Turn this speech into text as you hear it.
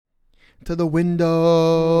to the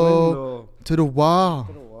window, to the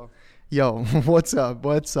wall. Yo, what's up?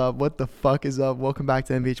 What's up? What the fuck is up? Welcome back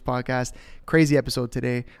to MVH Podcast. Crazy episode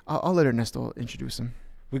today. I'll let Ernesto introduce him.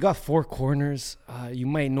 We got Four Corners. You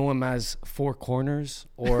might know him as Four Corners,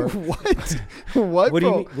 or what? What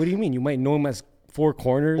do you mean? You might know him as Four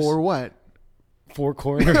Corners, or what? Four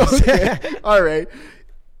Corners. Okay. All right.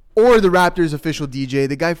 Or the Raptors official DJ.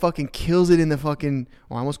 The guy fucking kills it in the fucking,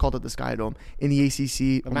 I almost called it the Sky Dome, in the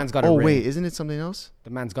ACC. The man's got a ring. Oh, wait, isn't it something else? The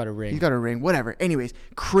man's got a ring. He's got a ring. Whatever. Anyways,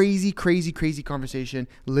 crazy conversation.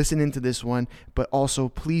 Listen into this one. But also,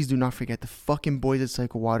 please do not forget the fucking boys at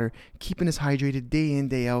Cycle Water. Keeping us hydrated day in,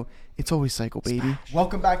 day out. It's always Cycle, baby.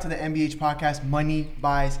 Welcome back to the MBH Podcast, Money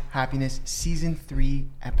Buys Happiness, Season 3,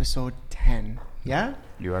 Episode 10. Yeah?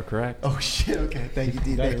 You are correct. Oh, shit. Okay. Thank you,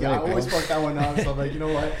 D. Thank you. Right, I always fuck that one up. So I'm like, you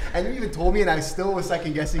know what? And you even told me, and I still was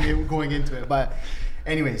second guessing it going into it. But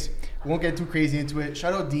anyways, we won't get too crazy into it.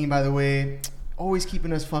 Shout out Dean, by the way. Always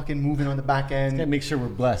keeping us fucking moving on the back end. Gotta make sure we're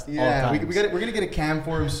blessed. Yeah, all we're gonna get a cam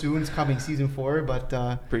for him soon. It's coming Season 4, but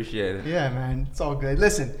appreciate it. Yeah, man, it's all good.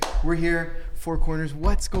 Listen, we're here. Four Corners.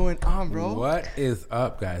 What's going on, bro? What is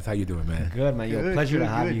up, guys? How you doing, man? Good, man. Yo, pleasure to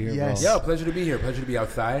have you here, yes. bro. Yo, pleasure to be here. Pleasure to be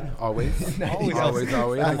outside. Always. always.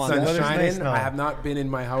 Come The on, sun's the weather's shining. nice now. I have not been in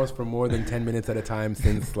my house for more than 10 minutes at a time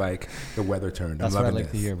since like the weather turned. That's I'm what I loving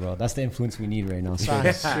like this. to hear, bro. That's the influence we need right now.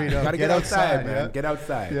 Straight up. Gotta get outside, man. Yeah. Get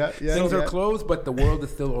outside. Yeah, Things yeah. are closed, but the world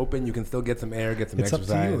is still open. You can still get some air, get some It's up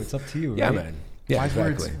exercise. to you. It's up to you. Yeah, right? man. Yeah, Wise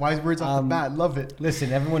exactly. words off the bat. Love it.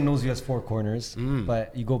 Listen, everyone knows you as Four Corners,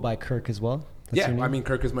 but you go by Kirk as well. That's your Yeah, name? I mean,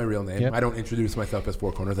 Kirk is my real name. Yep. I don't introduce myself as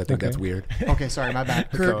Four Corners. I think Okay. that's weird. Okay, sorry, my bad.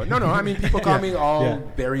 So, no. I mean, people call me all Yeah.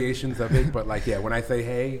 variations of it, but like, yeah, when I say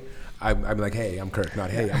hey, I'm like, hey, I'm Kirk, not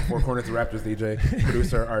hey, I'm Four Corners of Raptors DJ,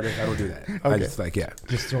 producer, artist. I don't do that. I just like, yeah,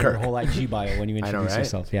 Just throw Kirk. your whole IG bio when you I know, introduce right?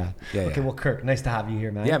 yourself. Yeah. Yeah, Okay. yeah. Well, Kirk, nice to have you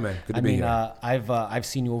here, man. Yeah, man. Good to be here. I've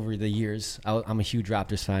seen you over the years. I'm a huge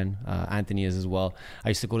Raptors fan. Anthony is as well. I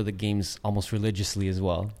used to go to the games almost religiously as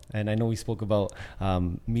well. And I know we spoke about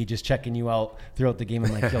me just checking you out throughout the game.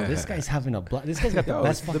 I'm like, yo, this guy's having a this guy's got the Yo,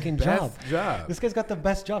 best it's the fucking best job. job. This guy's got the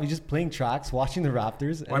best job. He's just playing tracks, watching the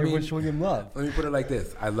Raptors, and Well, I mean, everyone's showing him love. Let me put it like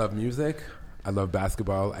this: I love music. I love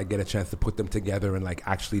basketball. I get a chance to put them together and like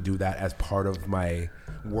actually do that as part of my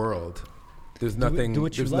world. There's nothing. do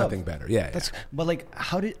what you there's love. nothing better. Yeah. But like,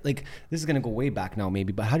 how did this is gonna go way back now,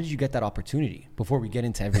 maybe. But how did you get that opportunity before we get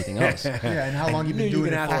into everything else? Yeah, and how long you knew been you doing were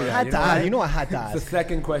it gonna for? ask me that. I had to ask. You know, I had to It's the ask.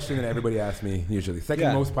 second question that everybody asks me usually. Second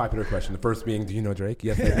Yeah. most popular question. The first being, do you know Drake?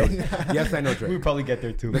 Yes, I know. Yes, I know Drake. We'll probably get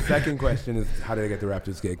there too. The second question is, how did I get the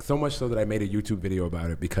Raptors gig? So much so that I made a YouTube video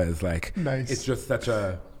about it because, like, Nice. it's just such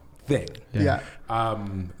a thing. Yeah.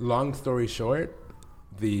 Long story short,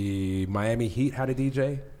 the Miami Heat had a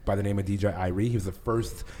DJ by the name of DJ Irie. He was the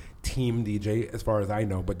first team DJ, as far as I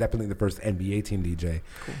know, but definitely the first NBA team DJ.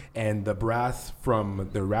 Cool. And the brass from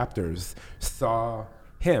the Raptors saw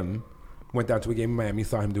him, went down to a game in Miami,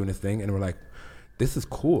 saw him doing his thing, and were like, this is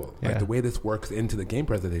cool. Like, Yeah. the way this works into the game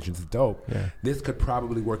presentations is dope. Yeah. This could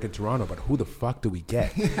probably work in Toronto, but who the fuck do we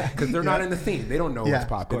get? Because they're not in the scene. They don't know Yeah, who's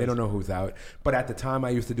popping. They don't know who's out. But at the time,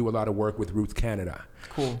 I used to do a lot of work with Roots Canada.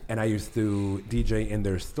 Cool. And I used to DJ in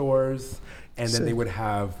their stores. And then they Sick. would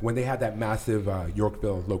have, when they had that massive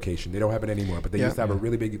Yorkville location, they don't have it anymore, but they Yeah. used to have a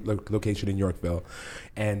really big location in Yorkville.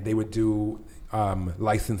 And they would do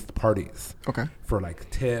licensed parties Okay. for like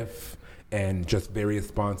TIFF and just various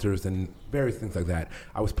sponsors and various things like that.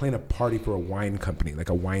 I was playing a party for a wine company, like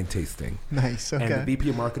a wine tasting. Nice. Okay. And the VP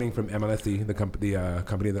of marketing from MLSE, the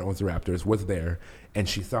company that owns the Raptors, was there, and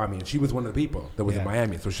she saw me, and she was one of the people that was in Yeah.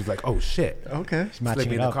 Miami. So she's like, "Oh shit!" Okay. matching Slid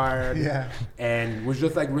me it the up. card, Yeah. and was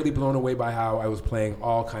just like really blown away by how I was playing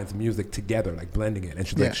all kinds of music together, like blending it. And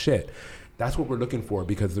she's Yeah. like, "Shit." That's what we're looking for,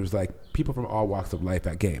 because there's like people from all walks of life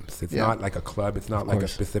at games. It's Yeah. not like a club. It's not like a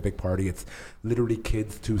course. specific party. It's literally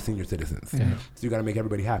kids to senior citizens. Yeah. So you got to make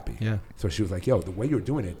everybody happy. Yeah. So she was like, "Yo, the way you're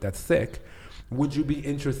doing it, that's sick. Would you be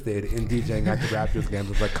interested in DJing at the Raptors games?" I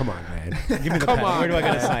was like, "Come on, man. Give me the Come pen. on, Where do I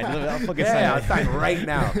gotta man. sign? I'll fucking Yeah, I'll sign. sign right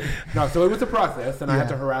now." No, so it was a process, and I had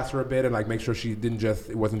Yeah. to harass her a bit and like make sure she didn't just,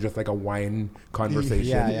 it wasn't just like a wine conversation.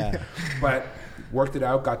 Yeah. But worked it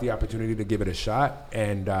out, got the opportunity to give it a shot,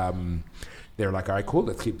 and they were like, "All right, cool,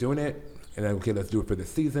 let's keep doing it." And then, okay, let's do it for this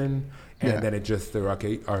season. And Yeah. then it just, they're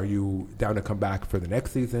okay, are you down to come back for the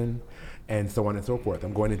next season? And so on and so forth.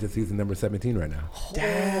 I'm going into season number 17 right now.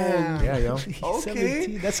 Damn. Yeah, yo. Okay.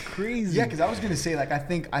 17, that's crazy. Yeah, because I was gonna say, like, I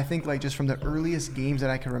think like just from the earliest games that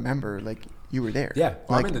I can remember, like, you were there. Yeah,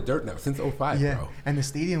 well, like, I'm in the dirt now since 05, yeah, bro. and the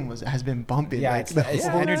stadium has been bumping. Yeah, like, it's the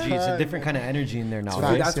whole energy. It's a time. different kind of energy in there now. It's See,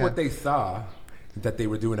 Facts, that's yeah. what they saw. that they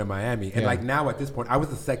were doing in Miami. And Yeah. like now at this point, I was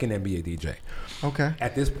the second NBA DJ. Okay.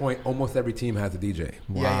 At this point, almost every team has a DJ.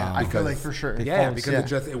 Yeah, I feel Because- like for sure. Yeah, falls,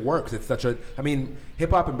 because it works. It's such a. I mean, hip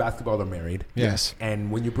hop and basketball are married. Yes.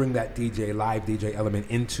 And when you bring that live DJ element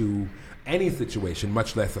into any situation,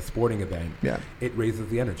 much less a sporting event, Yeah. it raises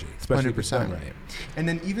the energy, especially if it's done 100%. right. And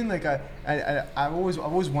then even like I've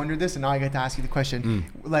always wondered this, and now I get to ask you the question.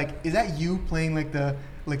 Like, is that you playing like the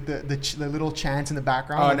little chants in the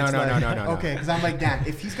background? Oh, when no, it's no, like- no, no, no. Okay, because I'm like, damn,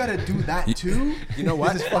 if he's got to do that too, You know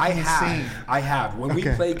what? This is fucking insane. I have. When we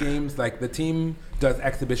Okay. play games, like the team does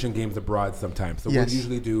exhibition games abroad sometimes. So Yes. we'll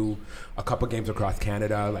usually do a couple games across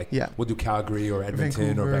Canada. Like Yeah. we'll do Calgary or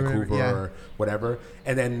Edmonton or Vancouver, Vancouver yeah. or whatever.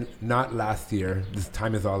 And then not last year. This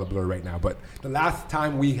time is all a blur right now. But the last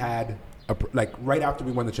time we had, like right after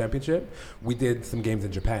we won the championship, we did some games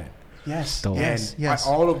in Japan. Yes, Dope. yes, And yes.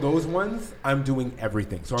 all of those ones, I'm doing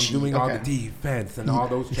everything. So I'm doing all the okay. defense and all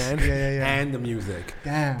those chants Yeah. and the music.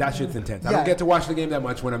 Damn. That shit's intense. I Yeah. don't get to watch the game that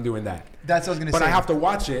much when I'm doing that. That's what I was gonna But say. I have to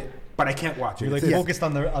watch it, but I can't watch it. You're like It's- focused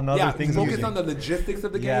on the other yeah, things. focused using. on the logistics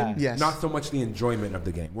of the Yeah. game, Yes. not so much the enjoyment of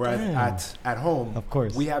the game. Whereas Damn. at home, Of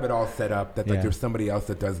course. we have it all set up that like Yeah. there's somebody else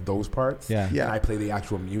that does those parts, Yeah. Yeah. and I play the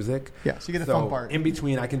actual music. Yeah, so you get the fun part. In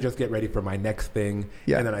between, I can just get ready for my next thing,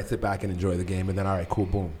 Yeah. and then I sit back and enjoy the game, and then all right, cool,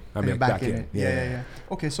 boom, I'm And you're back in. it. Yeah.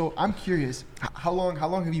 Okay, so I'm curious. How long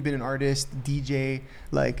have you been an artist, DJ?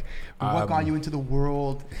 Like, what got you into the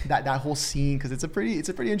world? That whole scene, because it's a pretty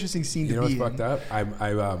interesting scene You to know be what's in. fucked up?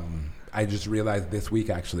 I just realized this week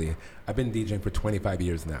actually, I've been DJing for 25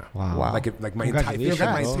 years now. Wow. Like my entire Congratulations, bro.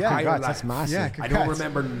 entire Yeah, congrats, life. that's massive. Yeah, I congrats. don't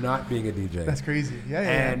remember not being a DJ. That's crazy. Yeah.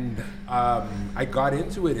 And I got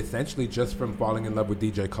into it essentially just from falling in love with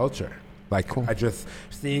DJ culture. Like Cool. I just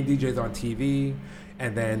seeing DJs on TV,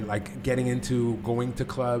 and then like getting into going to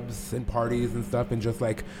clubs and parties and stuff, and just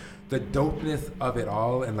like the dopeness of it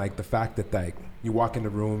all, and like the fact that like you walk in the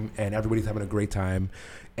room and everybody's having a great time,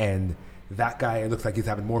 and that guy looks like he's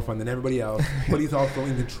having more fun than everybody else, but he's also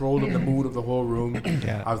in control of the mood of the whole room.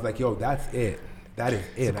 Yeah. I was like, yo, that's it. That is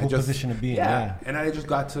it. a cool position to be in, yeah. And I just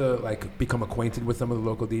got to like become acquainted with some of the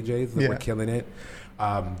local DJs that Yeah. were killing it,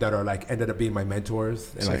 that are like ended up being my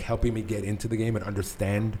mentors and like Sick. helping me get into the game and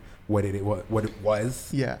understand what it was,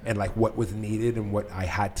 Yeah. and like what was needed and what I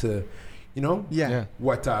had to, you know, Yeah.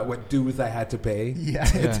 what dues I had to pay, Yeah.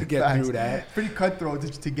 to get Facts. through that. Pretty cutthroat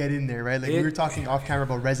to get in there, right? Like we It- were talking off camera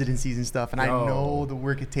about residencies and stuff, and I Yo. know the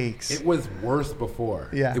work it takes. It was worse before.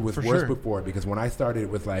 Yeah, it was for worse sure. before because when I started, it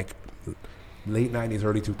was like late 90s,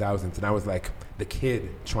 early 2000s, and I was like the kid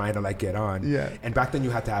trying to like get on. Yeah. And back then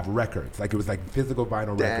you had to have records. Like it was like physical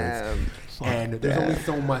vinyl records. And there's only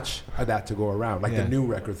so much of that to go around, like Yeah. the new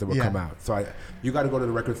records that would Yeah. come out. So you got to go to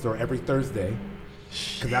the record store every Thursday,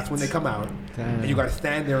 because that's when they come out. Damn. And you got to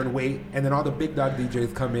stand there and wait. And then all the big dog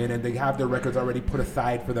DJs come in, and they have their records already put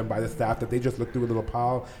aside for them by the staff that they just look through a little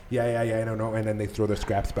pile. Yeah, I don't know. And then they throw their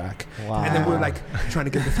scraps back. Wow. And then we're like trying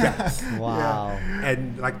to get the scraps. Wow.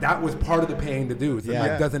 And like that was part of the paying the dues. It Yeah.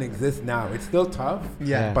 like doesn't exist now. It's still tough.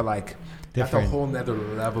 Yeah. But like that's Different. a whole nother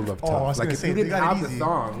level of tough. Oh, I was like gonna if say, you they didn't got it have the easy.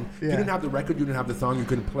 song, if Yeah. you didn't have the record, you didn't have the song, you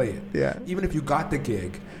couldn't play it. Yeah. Even if you got the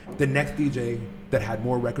gig, the next DJ that had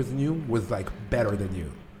more records than you was like better than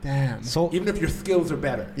you. Damn. So Even if your skills are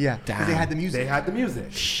better. Yeah. 'Cause they had the music. They had the music.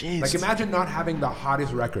 Shit. Like imagine not having the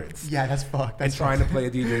hottest records. Yeah, that's fucked. And That's trying to fucked. play a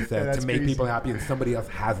DJ Yeah, set that's to make crazy. people happy, and somebody else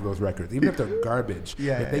has those records, even if they're garbage.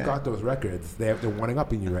 Yeah, if they yeah. got those records, they're one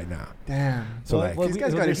up in you right now. Damn. So like, These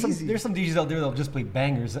guys got it there's easy. some DJs out there that'll just play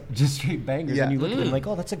bangers, just straight bangers, Yeah. and you look at them like,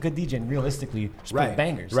 oh, that's a good DJ, and realistically, just play right,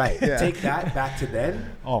 bangers. right. Yeah. Take that back to then.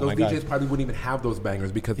 Oh those my God. DJs probably wouldn't even have those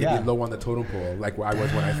bangers because they'd Yeah. be low on the totem pole, like where I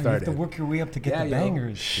was when I You have started. to work your way up to get Yeah, the yo.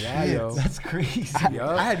 bangers. Yeah, yo. That's crazy.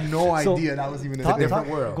 Yup. I had no So, idea that was even a Talk- thing. different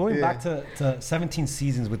talk- world. Going Yeah. back to 17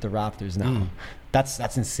 seasons with the Raptors now, that's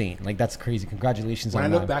insane. Like that's crazy. Congratulations When I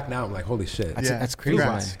on look that. back now, I'm like, holy shit. That's, Yeah. that's crazy,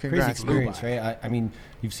 Congrats. man. Congrats. Crazy experience, Flew right? I mean,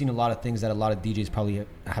 you've seen a lot of things that a lot of DJs probably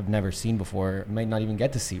have never seen before, might not even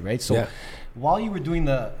get to see, right? So, Yeah. while you were doing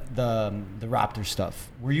the Raptor stuff,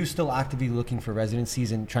 were you still actively looking for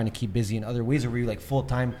residencies and trying to keep busy in other ways, or were you like full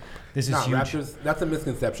time? This is No, huge. Raptors, that's a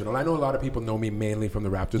misconception. Well, I know a lot of people know me mainly from the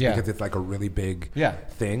Raptors Yeah. because it's like a really big Yeah.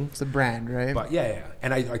 thing. It's a brand, right? But yeah.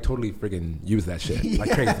 And I totally friggin' use that shit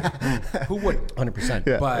like crazy. Who wouldn't? 100%.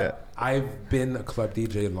 Yeah. But I've been a club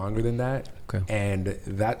DJ longer than that, Okay. and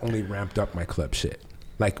that only ramped up my club shit.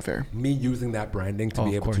 Like Fair. me using that branding to Oh, be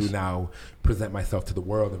of able course. to now present myself to the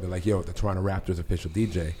world and be like, yo, the Toronto Raptors official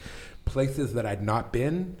DJ. Places that I'd not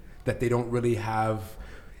been, that they don't really have,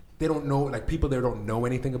 they don't know, like people there don't know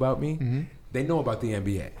anything about me. Mm-hmm. They know about the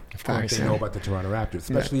NBA. Of course, They yeah. know about the Toronto Raptors,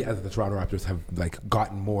 especially as the Toronto Raptors have like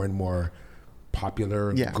gotten more and more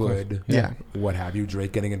popular, Yeah. good, Yeah. what have you,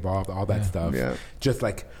 Drake getting involved, all that stuff. Yeah. Just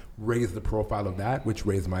like raise the profile of that, which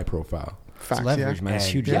raised my profile. Facts, It's leverage, man. It's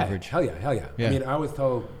And huge yeah, leverage. Hell yeah. Yeah. I mean, I always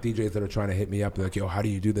tell DJs that are trying to hit me up, they're like, yo, how do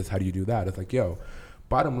you do this? How do you do that? It's like, yo,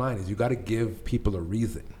 bottom line is you got to give people a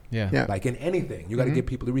reason. Yeah. Yeah. Like in anything, you got to give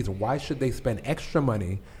people a reason. Why should they spend extra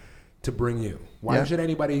money to bring you? Why Yeah. should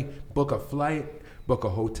anybody book a flight, book a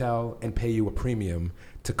hotel, and pay you a premium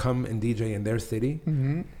to come and DJ in their city?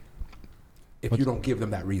 If you don't give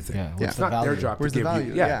them that reason, Yeah, what's it's the not their value? job Where's to the give value?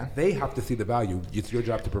 you. Yeah. They have to see the value. It's your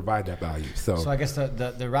job to provide that value. So So I guess the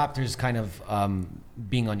Raptors kind of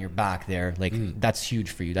being on your back there, like that's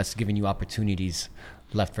huge for you. That's giving you opportunities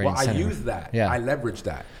left, right, well, and I center. use that. Yeah. I leverage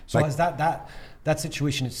that. So Like, has that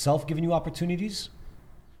situation itself given you opportunities?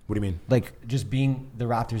 what do you mean? Like just being the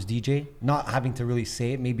Raptors DJ, not having to really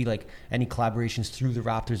say it. Maybe like any collaborations through the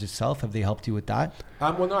Raptors itself. Have they helped you with that?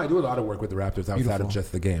 Well, no, I do a lot of work with the Raptors outside Beautiful. of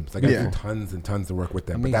just the games. Like I Yeah. do tons and tons of work with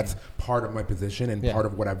them. Amazing. But that's part of my position and Yeah. part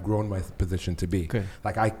of what I've grown my position to be. Good.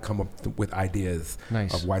 Like I come up with ideas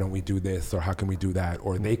Nice. of why don't we do this or how can we do that?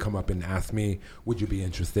 Or they come up and ask me, would you be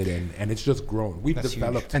interested in? And it's just grown. We've That's huge.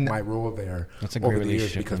 developed And my role there That's a great over the years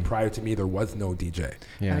relationship, because man. prior to me there was no DJ.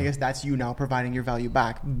 Yeah. And I guess that's you now providing your value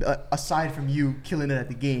back. Aside from you killing it at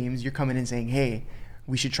the games, you're coming in saying, "Hey,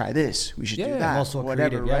 we should try this. We should Yeah, do and that. also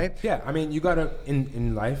whatever." creative, yeah. Right? Yeah, I mean, you gotta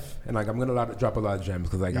in life, and like I'm gonna drop a lot of gems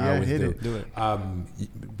because like I Yeah, always hit do. it. Do it.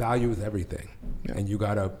 Value is everything, Yeah. and you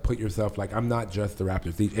gotta put yourself like I'm not just the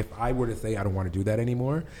Raptors. If I were to say I don't want to do that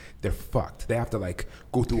anymore, they're fucked. They have to like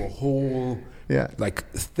go through a whole Yeah. like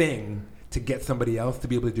thing to get somebody else to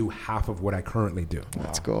be able to do half of what I currently do.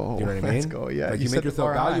 Let's go. You know what I mean? Let's go. Yeah. Like you set make the yourself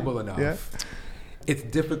bar high. valuable enough. Yeah. It's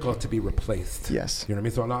difficult to be replaced. Yes. You know what I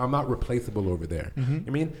mean? So I'm not replaceable over there. Mm-hmm.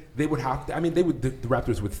 I mean, they would have to, the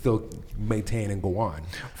Raptors would still maintain and go on.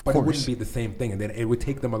 But it course. wouldn't be the same thing. And then it would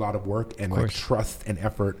take them a lot of work and like course. trust and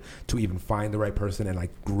effort to even find the right person and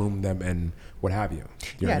like groom them and what have you. You know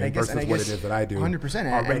Yeah, what I and I mean? guess- Versus and I what guess it is that I do. 100%,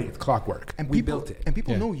 Already, and- it's clockwork. And We people, built it. And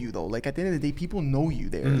people Yeah. know you though. Like at the end of the day, people know you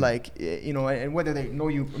there. Like you know, and whether they know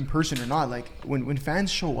you in person or not, like when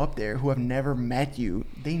fans show up there who have never met you,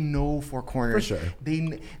 they know Four Corners. For sure.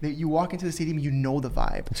 They you walk into the stadium, you know the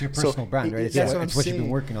vibe. It's your personal brand, right? It's, That's what, what it's I'm what you've been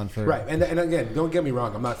saying. working on for. Right, and again, don't get me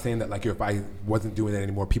wrong. I'm not saying that like if I wasn't doing it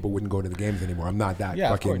anymore, people wouldn't go to the games anymore. I'm not that Yeah,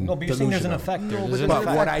 of fucking course. No, but you're saying there's an delusional. effect there. No, There's but an there's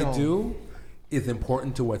But an what effect, I though. do is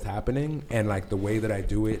important to what's happening, and like the way that I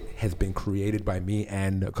do it has been created by me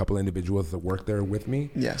and a couple individuals that work there with me.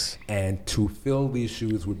 Yes. And to fill these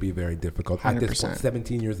shoes would be very difficult. At this point, 100%.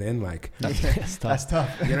 17 years in, like, That's tough. That's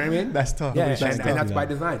tough. you know what I mean? That's tough. Yeah, That's and tough. that's by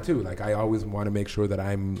design too. Like I always want to make sure that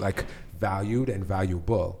I'm like valued and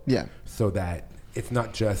valuable. Yeah. So that it's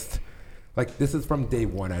not just like this is from day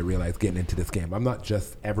one. I realized getting into this game. I'm not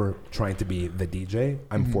just ever trying to be the DJ.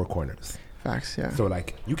 I'm Four Corners. Facts. Yeah. So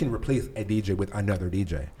like you can replace a DJ with another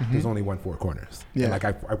DJ. There's only one Four Corners. Yeah. And like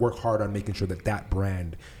I work hard on making sure that that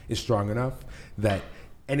brand is strong enough that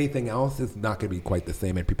anything else is not going to be quite the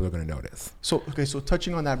same and people are going to notice. So okay. So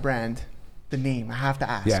touching on that brand, the name, I have to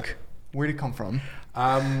ask. Yeah. Where did it come from?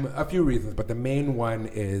 A few reasons, but the main one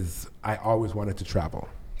is I always wanted to travel.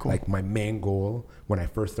 Cool. Like my main goal when I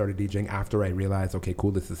first started DJing, after I realized, okay,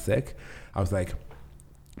 cool, this is sick, I was like,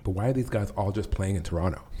 but why are these guys all just playing in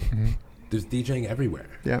Toronto? There's DJing everywhere.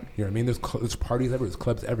 Yeah. You know what I mean? There's parties everywhere. There's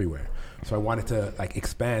clubs everywhere. So I wanted to like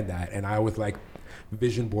expand that, and I always like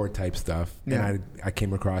vision board type stuff. Yeah. And I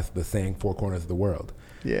came across the saying "Four Corners of the World."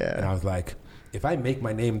 Yeah. And I was like, if I make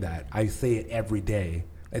my name that, I say it every day.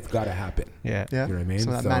 It's got to happen. Yeah. Yeah. You know what I mean?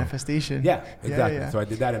 So that manifestation. Yeah, exactly. Yeah. So I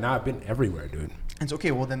did that, and now I've been everywhere, dude. And so,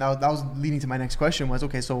 okay, well, then that was leading to my next question was,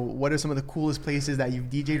 okay, so what are some of the coolest places that you've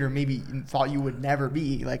DJ'd or maybe thought you would never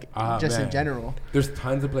be, like just in Man. general? There's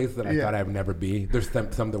tons of places that I Yeah. thought I'd never be. There's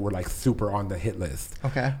some that were like super on the hit list.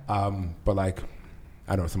 Okay. But like,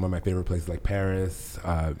 I don't know, some of my favorite places like Paris,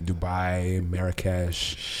 Dubai,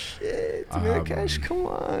 Marrakesh. Shit, Marrakesh, come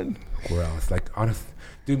on. Where else? Like, honest,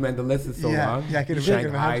 dude, man, the list is so Yeah, long. yeah, I can Shanghai,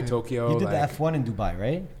 imagine. Tokyo. You did like, the F1 in Dubai,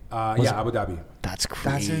 right? yeah, Abu Dhabi. That's That's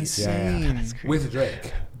crazy. insane. With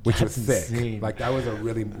Drake, which was That's sick. insane. Like that was a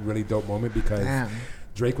really, really dope moment because Damn.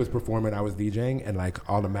 Drake was performing, I was DJing, and like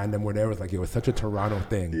all the man them were there. It was like it was such a Toronto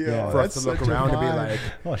thing Yeah, for us that's to look such a around and be vibe. like,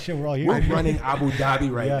 Oh shit, we're all here. we're running Abu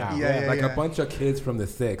Dhabi right Yeah. now. Yeah, like yeah. a bunch of kids from the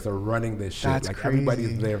six are running this shit. That's like crazy.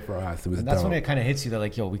 everybody's there for us. It was And that's dope. when it kind of hits you that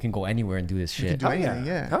like, yo, we can go anywhere and do this You shit. can do anything,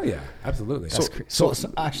 yeah. Hell yeah, absolutely. That's So-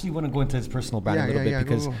 so I actually want to go into his personal brand Yeah, a little yeah, bit yeah,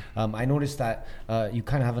 because go. I noticed that you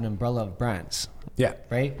kind of have an umbrella of brands, yeah.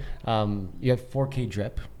 right? You have 4K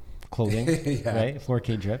Drip clothing, Yeah. right?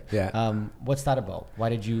 4K Drip. Yeah. What's that about? Why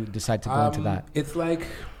did you decide to go into that? It's like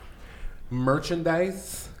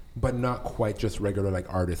merchandise but not quite just regular like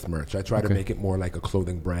artist merch. I try to Okay. make it more like a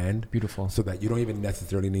clothing brand. Beautiful. So that you don't even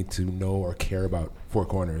necessarily need to know or care about Four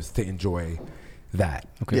Corners to enjoy that.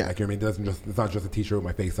 Okay. Yeah. Like, you know what I mean? It's not just a t-shirt with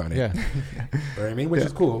my face on it. Yeah. You know what I mean? Which Yeah.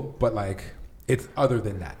 is cool, but like, it's other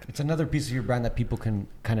than that. It's another piece of your brand that people can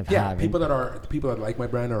kind of Yeah, have. people that like my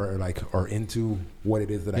brand or are into what it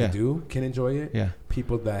is that I Yeah. do can enjoy it. Yeah.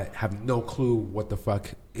 People that have no clue what the fuck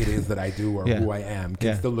it is that I do or Yeah. who I am can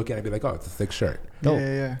Yeah. still look at it and be like, oh, it's a sick shirt. Dope.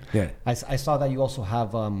 Yeah. Yeah. I saw that you also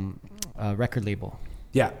have a record label.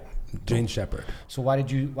 Yeah. Jane Shepherd. So why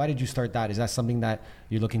did you start that? Is that something that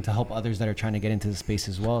you're looking to help others that are trying to get into the space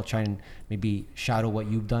as well, try and maybe shadow what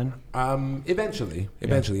you've done? Eventually,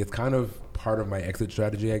 it's kind of part of my exit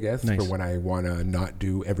strategy, I guess, Nice. for when I want to not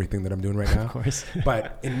do everything that I'm doing right now. Of course.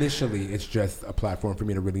 But initially, it's just a platform for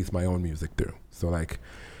me to release my own music through. So like,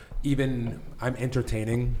 even I'm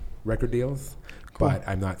entertaining record deals, but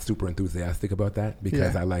I'm not super enthusiastic about that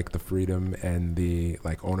because Yeah. I like the freedom and the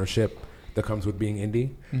like ownership that comes with being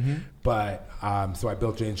indie. Mm-hmm. But so I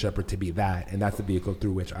built Jane Shepherd to be that, and that's the vehicle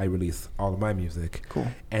through which I release all of my music. Cool.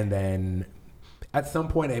 And then at some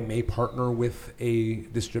point, I may partner with a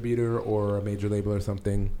distributor or a major label or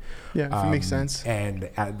something. Yeah, if it makes sense. And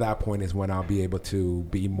at that point is when I'll be able to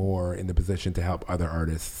be more in the position to help other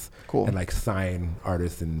artists. Cool. And like sign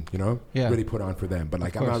artists and, you know, Yeah. really put on for them. But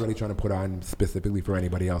like, I'm not course. really trying to put on specifically for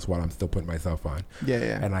anybody else while I'm still putting myself on.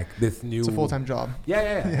 Yeah. And like this new. It's a full-time job.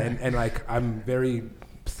 Yeah. And like, I'm very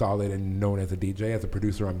solid and known as a DJ. As a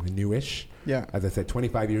producer, I'm newish. Yeah. As I said,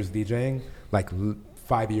 25 years DJing, like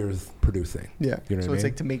 5 years producing. Yeah. You know so what I it's mean?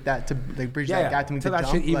 like to make that, to like bridge that gap, to make so the that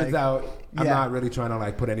jump. shit evens like, out. I'm yeah. not really trying to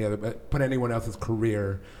like put anyone else's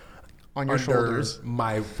career on your under shoulders.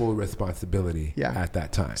 my full responsibility Yeah. at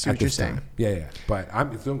that time. See at what you're this time. Yeah. But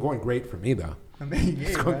it's been going great for me though.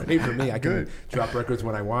 It's going great for me. I can drop records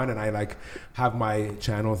when I want, and I like have my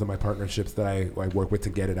channels and my partnerships that I work with to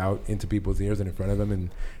get it out into people's ears and in front of them, and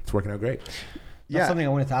it's working out great. That's something I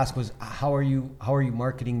wanted to ask was how are you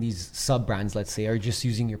marketing these sub brands, let's say? Are you just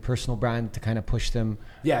using your personal brand to kind of push them?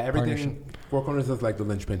 Yeah, everything. Four Corners is like the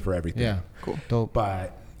linchpin for everything. Yeah. Cool. Dope.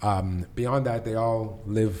 But beyond that, they all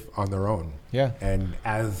live on their own. Yeah. And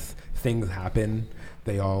as things happen,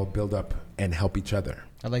 they all build up and help each other.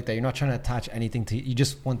 I like that. You're not trying to attach anything to, you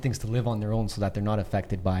just want things to live on their own so that they're not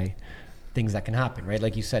affected by things that can happen, right?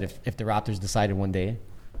 Like you said, if the Raptors decided one day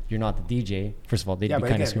you're not the DJ, first of all, they'd Yeah, be but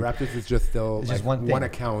kind again, of Raptors is just still It's like just one thing.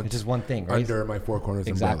 account. It's just one thing, right? Under my Four Corners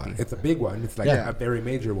Exactly. umbrella. It's a big one. It's like Yeah. a very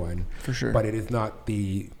major one. For sure. But it is not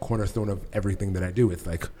the cornerstone of everything that I do. It's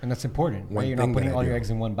like, And that's important, One right? You're thing not putting that I all do. your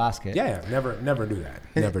eggs in one basket. yeah, never do that.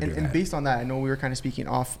 Never do that. And based on that, I know we were kind of speaking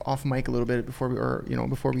off mic a little bit before we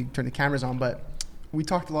turned the cameras on, but we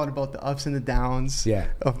talked a lot about the ups and the downs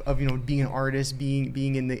of being an artist,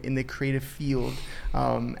 being in the creative field,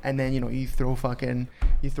 and then you throw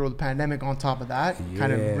the pandemic on top of that,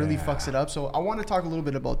 kind of really fucks it up. So I want to talk a little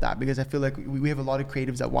bit about that because I feel like we have a lot of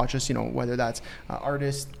creatives that watch us, whether that's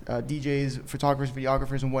artists, DJs, photographers,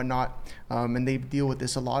 videographers, and whatnot, and they deal with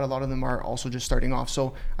this a lot. A lot of them are also just starting off.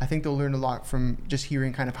 So I think they'll learn a lot from just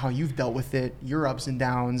hearing kind of how you've dealt with it, your ups and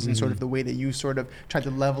downs, and sort of the way that you sort of tried to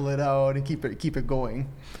level it out and keep it going.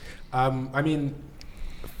 I mean,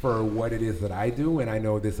 for what it is that I do, and I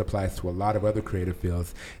know this applies to a lot of other creative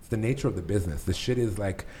fields, it's the nature of the business. The shit is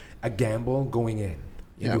like a gamble going in.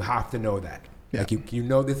 Yeah. You have to know that. Yeah. Like you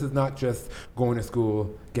know this is not just going to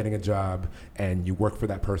school, getting a job, and you work for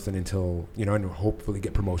that person until, and hopefully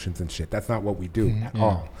get promotions and shit. That's not what we do at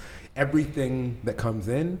all. Everything that comes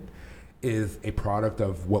in is a product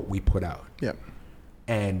of what we put out. Yep.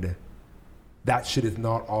 And that shit is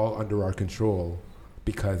not all under our control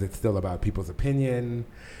because it's still about people's opinion,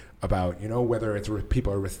 about, whether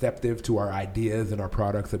people are receptive to our ideas and our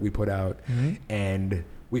products that we put out. Mm-hmm. And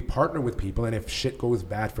we partner with people, and if shit goes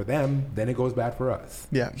bad for them, then it goes bad for us.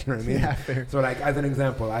 Yeah. You know what I mean? Yeah, fair. So like, as an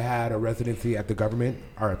example, I had a residency at the government,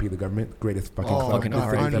 RIP the government, greatest fucking club fucking the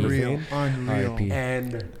city's ever unreal. seen. Unreal. RIP.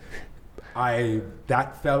 And I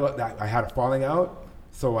had a falling out.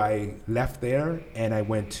 So I left there and I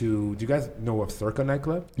went to, do you guys know of Circa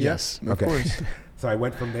nightclub? Yes, of Okay. course. So I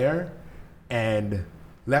went from there and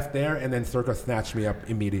left there, and then Circa snatched me up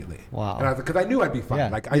immediately. Wow. And I was like, because I knew I'd be fine. Yeah.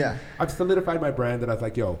 Like Yeah. I've solidified my brand, and I was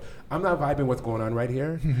like, yo, I'm not vibing what's going on right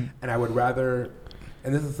here. And I would rather,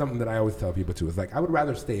 and this is something that I always tell people too, is like, I would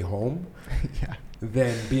rather stay home Yeah.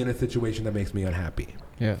 than be in a situation that makes me unhappy.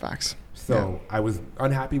 Yeah. Facts. So I was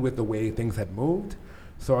unhappy with the way things had moved.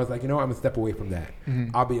 So I was like, I'm going to step away from that.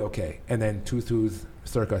 Mhm. I'll be okay. And then Tutu's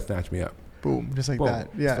Circa snatched me up. Boom. Just like Boom. that.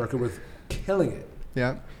 Yeah. Circa was killing it.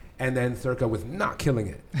 Yeah. And then Circa was not killing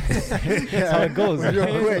it. That's how it goes. Real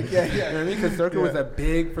right? quick. Yeah, You know yeah. what I mean? Because Circa was a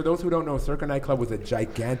big, for those who don't know, Circa nightclub was a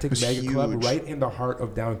gigantic was mega club huge. right in the heart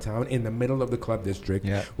of downtown, in the middle of the club district,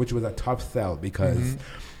 Yeah. which was a tough sell because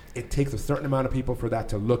it takes a certain amount of people for that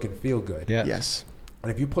to look and feel good. Yeah. Yes.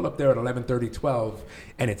 And if you pull up there at 11:30, 12,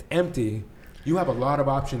 and it's empty, you have a lot of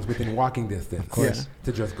options within walking distance course.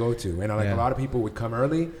 to just go to. And like Yeah. a lot of people would come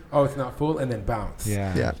early, oh, it's not full, and then bounce.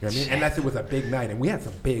 Yeah. Yeah. You know what I mean? Unless it was a big night. And we had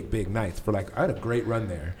some big nights for like, I had a great run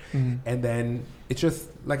there. And then it's just,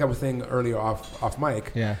 like I was saying earlier off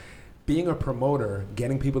mic, Yeah. being a promoter,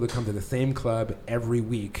 getting people to come to the same club every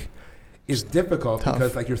week is difficult Tough.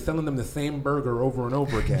 because like you're selling them the same burger over and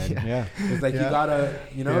over again. Yeah. It's like Yeah. you gotta,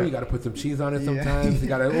 you know, Yeah. you gotta put some cheese on it Yeah. sometimes. You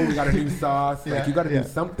gotta, we got a new sauce. Yeah. Like you gotta Yeah. do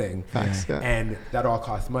something. Facts. Yeah. And that all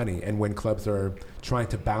costs money. And when clubs are trying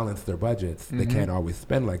to balance their budgets, they can't always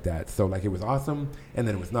spend like that. So like it was awesome, and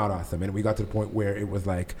then it was not awesome. And we got to the point where it was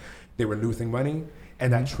like they were losing money,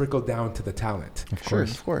 and that trickled down to the talent. Of Sure,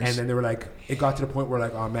 course. of course. And then they were like, it got to the point where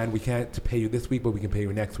like, oh man, we can't pay you this week, but we can pay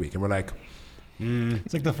you next week. And we're like,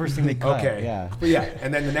 It's like the first thing they cut. okay. Yeah. But yeah.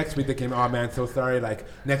 And then the next week they came, oh man, so sorry. Like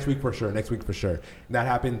next week for sure. Next week for sure. And that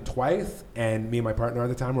happened twice. And me and my partner at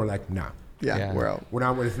the time were like, nah, yeah, Yeah. we're out. we're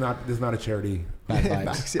not. This is not a charity Bad vibes.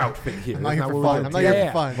 Facts, yeah. outfit here. I'm not That's here for what fun. we're I'm not doing. here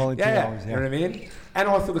for fun. Volunteer Yeah, hours. you know what I mean? And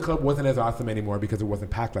also the club wasn't as awesome anymore because it wasn't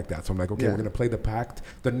packed like that. So I'm like, okay, Yeah. we're gonna play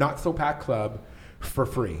the not so packed club for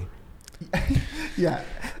free. Yeah.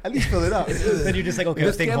 At least fill it up. Then you're just like, okay, The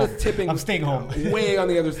I'm staying scale home. is tipping I'm staying home. way on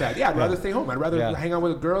the other side. Yeah, I'd rather stay home. I'd rather Yeah. hang out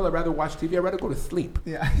with a girl. I'd rather watch TV. I'd rather go to sleep.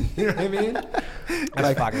 Yeah. You know what I mean?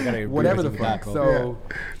 Like, fuck, I gotta whatever the agree with fuck. you So,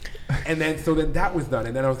 and then that was done,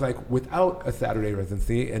 and then I was like, without a Saturday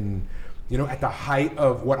residency, and you know, at the height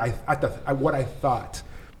of what I thought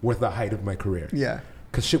was the height of my career. Yeah.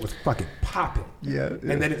 Because shit was fucking popping. Yeah.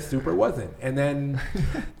 And then it super wasn't. And then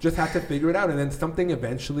just had to figure it out. And then something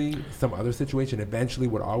eventually, some other situation eventually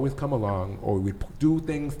would always come along, or we'd do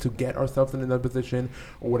things to get ourselves in another position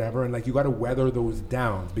or whatever. And like, you got to weather those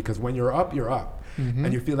downs, because when you're up, you're up.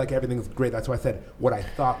 And you feel like everything's great. That's why I said what I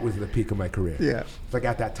thought was the peak of my career. Yeah. It's like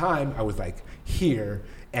at that time, I was like here,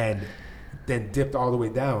 and then dipped all the way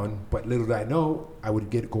down. But little did I know, I would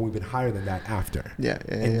go even higher than that after. Yeah.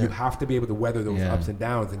 Yeah. And yeah. you have to be able to weather those Yeah. ups and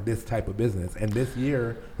downs in this type of business. And this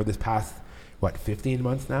year, or this past, 15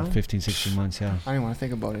 months now? 15, 16 months, yeah. I didn't want to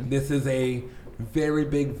think about it. This is a very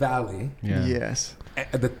big valley, Yeah. Yes.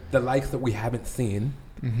 the likes that we haven't seen.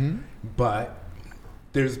 Mm-hmm. But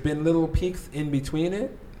there's been little peaks in between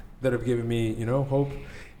it that have given me, hope.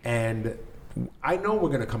 And I know we're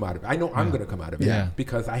going to come out of it. I know I'm going to come out of it Yeah.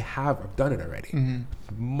 because I've done it already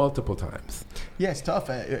multiple times. Yeah, it's tough.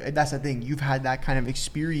 That's the thing. You've had that kind of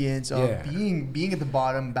experience of Yeah. being at the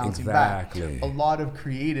bottom, bouncing Exactly. back. A lot of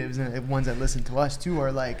creatives and ones that listen to us too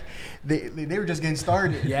are like, they were just getting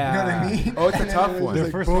started. Yeah. You know what I mean? Oh, it's a And then tough it was one. Their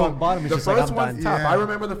like, first boom. rock bottom is The just like, first I'm one's done. tough. Yeah. I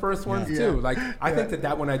remember the first ones Yeah. too. Like I Yeah. think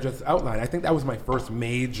that one I just outlined, I think that was my first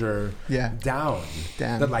major Yeah. down.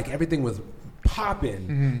 Damn. That like everything was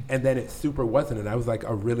popping, and then it super wasn't, and I was like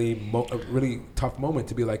a really tough moment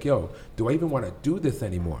to be like, yo, do I even want to do this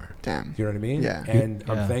anymore? Damn. You know what I mean? Yeah. And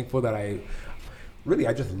Yeah. I'm thankful that I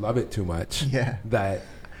just love it too much. Yeah. That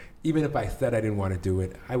even if I said I didn't want to do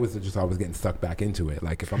it, I was just always getting sucked back into it.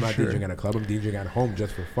 Like if I'm not Sure. DJing at a club, I'm DJing at home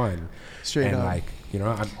just for fun. Straight and up. like,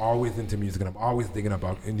 I'm always into music, and I'm always digging up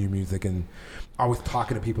new music, and always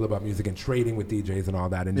talking to people about music and trading with DJs and all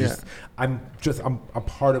that. And Yeah. I'm a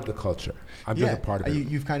part of the culture. I'm just a part of it.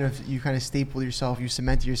 You've kind of stapled yourself. You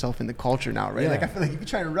cemented yourself in the culture now, right? Yeah. Like I feel like if you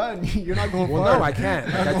try to run, you're not going Well, far. no, I can't.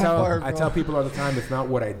 You're Like, not going far, I bro. tell people all the time, it's not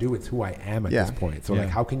what I do, it's who I am at Yeah. this point. So Yeah. like,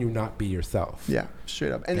 how can you not be yourself? Yeah,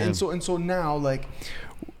 straight up. Damn. And so now, like,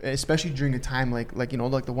 especially during a time like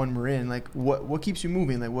the one we're in, like what keeps you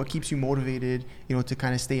moving? Like what keeps you motivated? To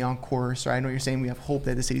kind of stay on course. Or I know you're saying we have hope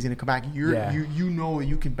that the city's going to come back. Yeah. You know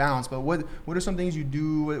you can bounce, but what are some things you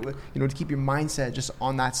do? To keep your mindset just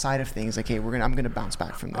on that side of things? Like, hey, I'm gonna bounce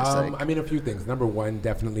back from this. I mean, a few things. Number one,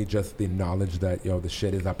 definitely just the knowledge that the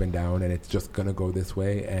shit is up and down, and it's just gonna go this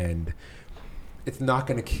way, and it's not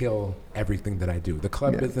gonna kill everything that I do. The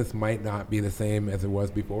club Yeah. business might not be the same as it was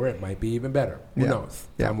before. It might be even better. Who Yeah. knows?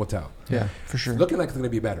 Yeah. Time will tell. yeah, for sure. It's looking like it's gonna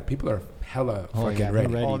be better. People are hella Oh, fucking yeah, they're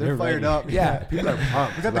ready. ready. Oh, they're They're fired ready. up. Yeah, people are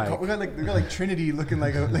pumped. We got like Trinity looking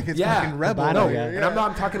like it's Yeah, fucking rebel. Battle, No, yeah. and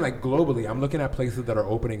I'm talking like globally. I'm looking at places that are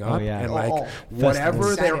opening up, yeah. and Oh, like oh. whatever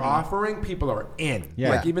Festivals. they're Insanity. offering, people are in. Yeah.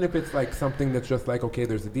 Like even if it's like something that's just like, okay,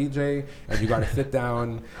 there's a DJ and you got to sit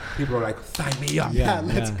down, people are like, sign me up. Yeah, Yeah,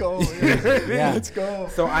 let's yeah. go. Yeah. Let's go.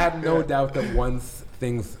 So I have no doubt that once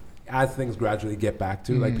things as things gradually get back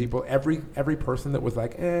to like people, every person that was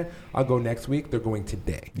like, I'll go next week, they're going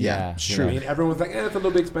today. Yeah, it's You true. know what I mean, everyone's like, it's a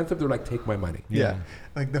little bit expensive. They're like, take my money. Yeah.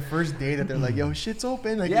 Like the first day that they're like, yo, shit's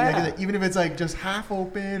open. Like, Yeah. like, even if it's like just half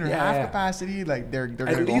open or Yeah, half yeah. capacity, like they're At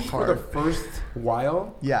gonna go least for the hard. first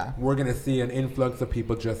while, Yeah. we're gonna see an influx of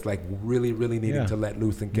people just like really, really needing Yeah. to let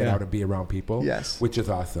loose and get Yeah. out and be around people. Yes. Which is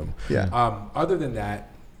awesome. Yeah. Other than that,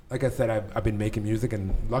 like I said, I've been making music,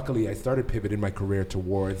 and luckily I started pivoting my career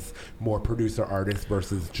towards more producer artist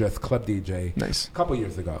versus just club DJ Nice. a couple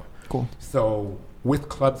years ago. Cool. So with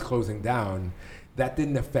clubs closing down, that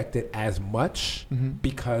didn't affect it as much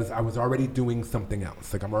because I was already doing something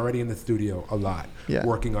else. Like I'm already in the studio a lot, Yeah.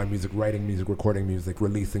 working on music, writing music, recording music,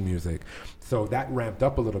 releasing music. So that ramped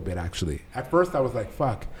up a little bit actually. At first I was like,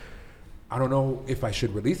 fuck, I don't know if I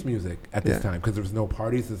should release music at this Yeah. time because there's no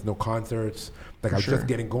parties, there's no concerts. Like For I was sure. just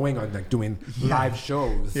getting going on like doing live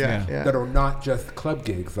shows Yeah. Yeah. that are not just club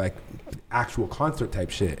gigs, like actual concert type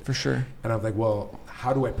shit. For sure. And I was like, well,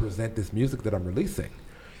 how do I present this music that I'm releasing?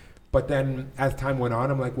 But then as time went on,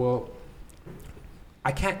 I'm like, well,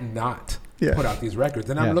 I can't not Yeah. put out these records.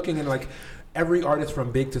 And Yeah. I'm looking at like every artist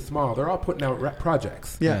from big to small, they're all putting out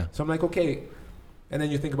projects. Yeah. So I'm like, okay. And then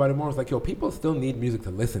you think about it more, it's like, yo, people still need music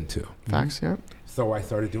to listen to. Facts. Yeah. So I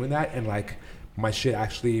started doing that, and like my shit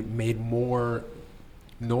actually made more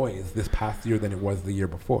noise this past year than it was the year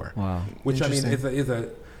before. Wow. Which I mean Interesting. is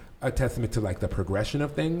a testament to like the progression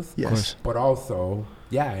of things. Yes. course. But also,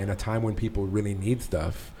 yeah, in a time when people really need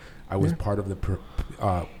stuff, I was Yeah. part of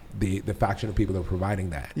the faction of people that were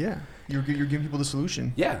providing that. Yeah. You're giving people the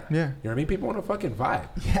solution. Yeah. Yeah. You know what I mean? People want to fucking vibe.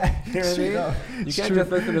 Yeah. You know what I Straight mean? up. You It's can't true.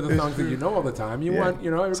 just listen to the It's songs that true. you know all the time. You Yeah. want,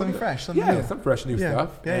 everybody, Something fresh, something yeah, new. some fresh new Yeah.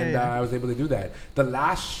 stuff. Yeah, and yeah, yeah. I was able to do that. The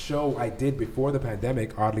last show I did before the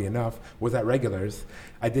pandemic, oddly enough, was at Regulars.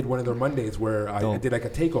 I did one of their Mondays where I Dope. did like a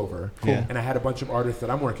takeover. Cool. And I had a bunch of artists that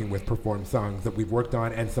I'm working with perform songs that we've worked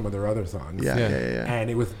on and some of their other songs. Yeah. Yeah. Yeah. Yeah. And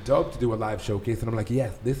it was dope to do a live showcase. And I'm like,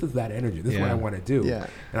 yes, this is that energy. This is what Yeah. I want to do. Yeah.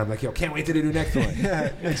 And I'm like, yo, can't wait to do next one.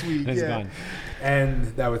 Yeah. Next week. It's yeah. gone. And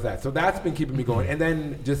that was that. So that's been keeping me going. And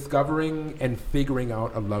then discovering and figuring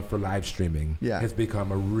out a love for live streaming Yeah. has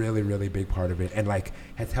become a really, really big part of it. And like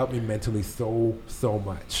has helped me mentally so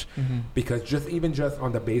much. Because just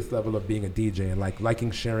on the base level of being a DJ and like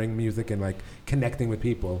liking sharing music and like connecting with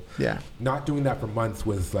people, Yeah. not doing that for months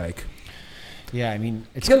was like Yeah, I mean,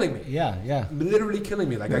 it's killing me. Yeah, yeah. Literally killing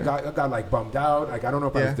me. Like I got like bummed out. Like I don't know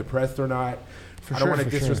if I Yeah. was depressed or not. For I don't sure, want to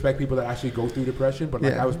for sure. disrespect people that actually go through depression, but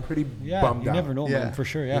like Yeah. I was pretty Yeah, bummed you out. never know, Yeah. man, for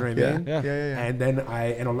sure. You Yeah. know what I Yeah. mean? Yeah. Yeah. Yeah. And then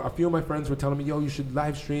a few of my friends were telling me, yo, you should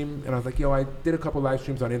live stream. And I was like, yo, I did a couple live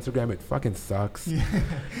streams on Instagram. It fucking sucks. Yeah.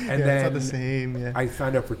 And Yeah, then it's not the same. Yeah. I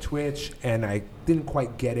signed up for Twitch and I didn't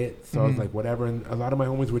quite get it. So I was like, whatever. And a lot of my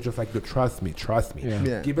homies were just like, yo, trust me. Yeah.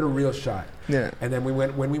 Yeah. Give it a real shot. Yeah. And then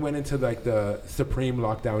when we went into like the Supreme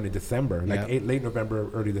lockdown in December, like Yeah. late November,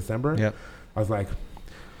 early December, Yep. I was like,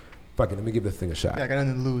 fuck it, let me give this thing a shot. Yeah. I got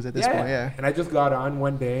nothing to lose at this point. Yeah. And I just got on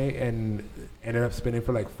one day and ended up spinning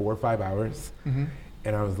for like 4 or 5 hours. Mm-hmm.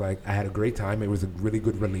 And I was like, I had a great time. It was a really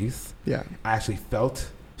good release. Yeah. I actually felt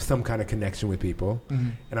some kind of connection with people. Mm-hmm.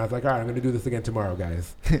 And I was like, all right, I'm going to do this again tomorrow,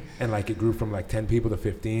 guys. And like it grew from like 10 people to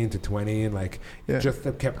 15 to 20 and like Yeah. it just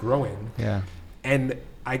kept growing. Yeah. And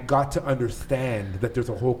I got to understand that there's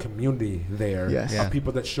a whole community there Yes. Yeah. of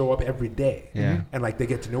people that show up every day. Yeah. And like they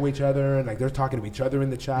get to know each other and like they're talking to each other in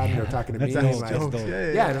the chat and they're talking to me. That's and, dope. like, That's Jokes. dope.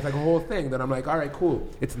 Yeah. yeah, and it's like a whole thing that I'm like, all right, cool.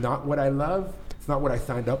 It's not what I love. It's not what I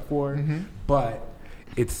signed up for, Mhm. but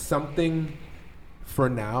it's something for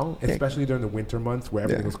now, Yeah. especially during the winter months where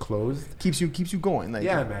everything Yeah. was closed. Keeps you going. Like.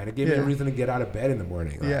 Yeah, man, it gave me Yeah. a reason to get out of bed in the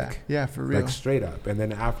morning. Like, Yeah. Yeah. For real. like straight up. And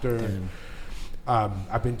then after,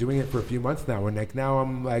 I've been doing it for a few months now, and like now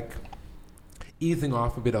I'm like easing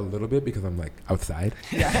off of it a little bit because I'm like outside.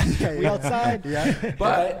 Yeah. Yeah. We outside. Yeah.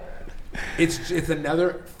 But it's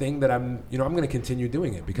another thing that I'm going to continue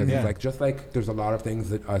doing it because Yeah. it's like just like there's a lot of things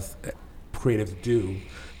that us creatives do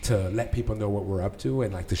to let people know what we're up to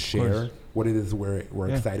and like to share course. what it is we're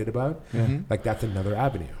Yeah. excited about. Yeah. Mhm. Like that's another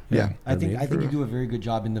avenue. Yeah. I think I you do a very good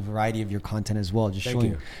job in the variety of your content as well. Just Thank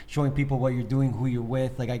you. showing people what you're doing, who you're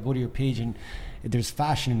with. Like I go to your page and there's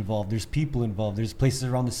fashion involved, there's people involved, there's places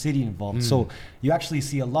around the city involved. So you actually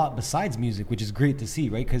see a lot besides music, which is great to see,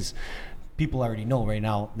 right? Because people already know right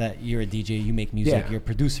now that you're a DJ, you make music, Yeah. you're a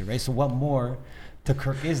producer, right? So what more to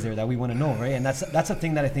Kirk is there that we want to know, right? And that's a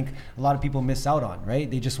thing that I think a lot of people miss out on, right?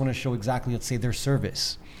 They just want to show exactly, let's say, their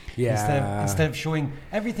service. Yeah. Instead of showing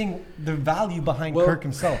everything, the value behind Well, Kirk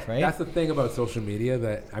himself, right? That's the thing about social media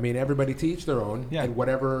that, I mean, everybody to each their own. Yeah. And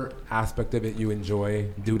whatever aspect of it you enjoy,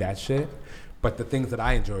 do that shit. But the things that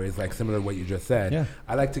I enjoy is like similar to what you just said. Yeah.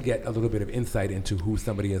 I like to get a little bit of insight into who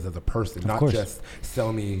somebody is as a person, not course. just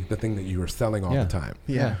sell me the thing that you are selling all Yeah. the time.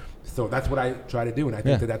 Yeah. So that's what I try to do, and I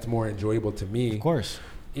think Yeah. that that's more enjoyable to me. Of course.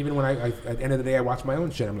 Even when I at the end of the day, I watch my own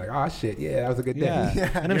shit. I'm like, oh shit, yeah, that was a good day. Yeah.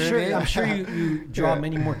 And I'm You know sure what I mean? I'm sure you draw Yeah.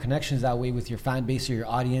 many more connections that way with your fan base or your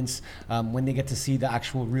audience when they get to see the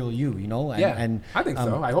actual real you, you know? And, Yeah, and I think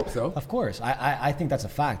so. I hope so. Of course, I think that's a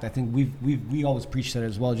fact. I think we always preach that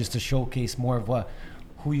as well, just to showcase more of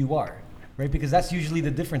who you are, right? Because that's usually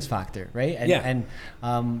the difference factor, right? And, Yeah.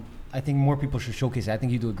 and I think more people should showcase it. I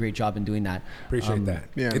think you do a great job in doing that. Appreciate that.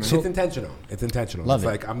 yeah, it's man. intentional. It's intentional. Love It's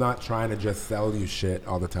it. like I'm not trying to just sell you shit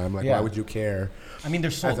all the time. Like, Yeah. why would you care? I mean,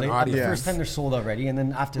 they're sold. As an The audience. first time they're sold already, and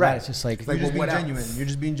then after Right. that, it's just like, It's like, You're just well, being what genuine. else? You're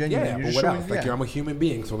just being genuine. Yeah, You're but just what showing, else? Like, I'm a human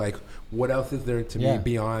being, so like, what else is there to Yeah. me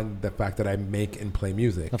beyond the fact that I make and play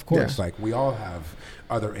music? Of course. It's like we all have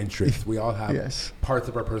other interests. We all have Yes. parts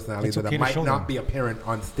of our personality It's that okay to might show not them. be apparent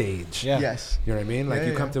on stage. yeah. Yes. You know what I mean? Like Yeah,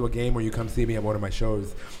 you come yeah. to a game or you come see me at one of my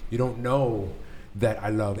shows, you don't know that I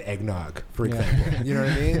love eggnog, for Yeah. example. You know what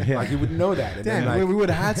I mean? Yeah. Like you wouldn't know that. And Damn, then, like, we would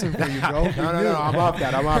have had some for you, bro. no, I'm off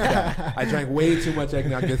that. I drank way too much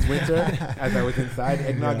eggnog this winter as I was inside.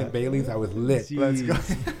 Eggnog Yeah. and Bailey's, I was lit. Let's go.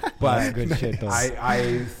 But Good shit, though.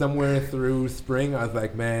 I somewhere through spring, I was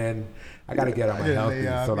like, man, I got to get on my Yeah, healthy.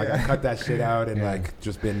 yeah, So like yeah. I cut that shit out and Yeah. like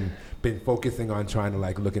just been focusing on trying to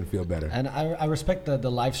like look and feel better. And I respect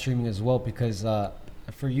the live streaming as well because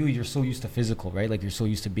for you, you're so used to physical, right? Like you're so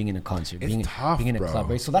used to being in a concert, It's being tough, being in a bro. club,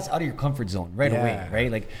 right? So that's out of your comfort zone right away, Yeah.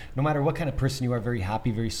 right? Like no matter what kind of person you are, very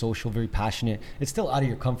happy, very social, very passionate, it's still out of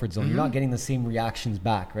your comfort zone. You're Mm-hmm. not getting the same reactions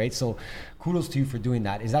back, right? So kudos to you for doing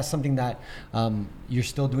that. Is that something that you're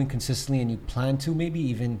still doing consistently and you plan to maybe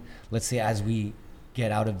even, let's say, as we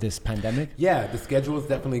get out of this pandemic? Yeah, the schedule is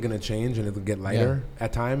definitely going to change and it'll get lighter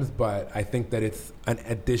at times, but I think that it's an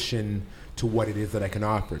addition to what it is that I can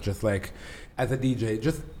offer. Just like as a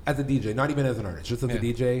DJ, not even as an artist, just as a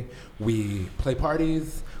DJ, we play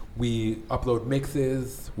parties, we upload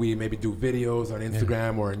mixes, we maybe do videos on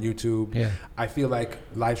Instagram or on YouTube. Yeah. I feel like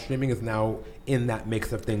live streaming is now in that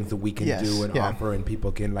mix of things that we can Yes, do and yeah. offer, and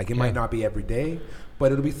people can, like, it Yeah. might not be every day,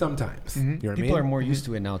 but it'll be sometimes. You know what I People mean? are more used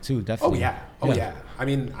to it now too, Oh definitely. yeah, yeah. I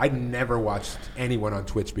mean, I'd never watched anyone on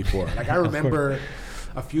Twitch before. Like I Of remember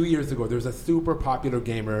a few years ago, there was a super popular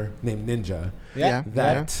gamer named Ninja Yeah.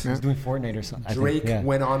 that He's doing Fortnite or something. I think. Drake Yeah.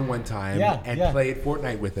 went on one time Yeah, and yeah. played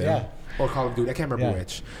Fortnite with him, Yeah. or Call of Duty. I can't remember Yeah.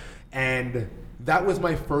 which. And that was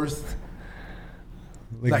my first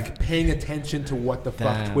like paying attention to what the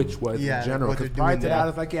fuck Damn. Twitch was Yeah, in general. what Because they're prior doing to there. that, I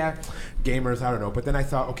was like, yeah, gamers, I don't know. But then I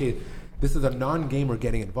saw, okay, this is a non-gamer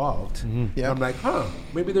getting involved. Mm-hmm. And Yep. I'm like,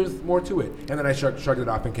 maybe there's more to it. And then I shrugged it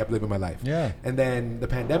off and kept living my life. Yeah. And then the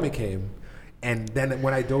pandemic came. And then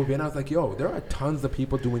when I dove in, I was like, yo, there are tons of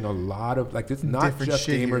people doing a lot of, like, it's not Different just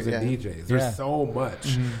shit here, gamers and yeah. DJs. There's Yeah. so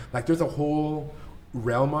much. Like, there's a whole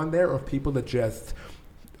realm on there of people that just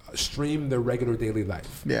stream their regular daily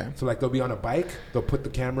life. Yeah. So, like, they'll be on a bike, they'll put the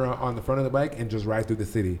camera on the front of the bike and just ride through the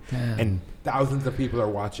city. Damn. And thousands of people are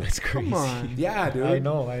watching. It's crazy. Come on. Yeah, dude. I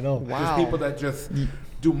know. Wow. There's people that just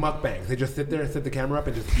do mukbangs. They just sit there, set the camera up,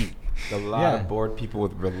 and just eat. A lot Yeah. of bored people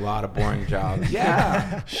with a lot of boring jobs.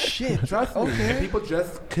 Yeah. Shit. Trust me. Okay. People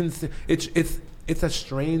just it's a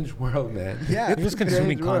strange world, man. Yeah. You're just consuming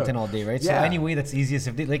Strange world. content all day, right? So Yeah. any way that's easiest,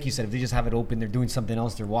 if they, like you said, if they just have it open, they're doing something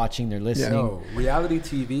else, they're watching, they're listening. No, reality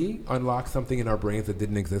TV unlocks something in our brains that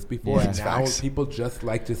didn't exist before. Yeah. And That's now facts. people just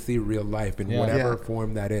like to see real life in Yeah. whatever Yeah.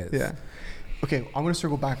 form that is. Yeah. Okay, I'm gonna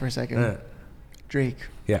circle back for a second. Uh, Drake,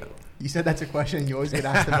 yeah. you said that's a question you always get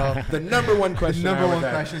asked about. The number one question. Number I one always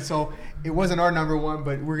ask. question. So it wasn't our number one,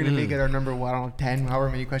 but we're gonna make it our number one. I don't know, 10, however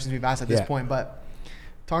many questions we've asked at this Yeah. point. But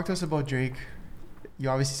talk to us about Drake. You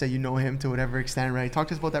obviously said you know him to whatever extent, right? Talk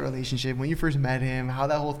to us about that relationship when you first met him, how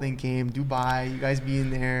that whole thing came, Dubai, you guys being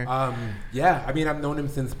there. Yeah, I mean, I've known him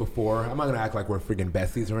since before. I'm not gonna act like we're friggin'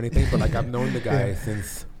 besties or anything, but like I've known the guy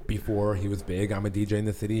since before he was big. I'm a DJ in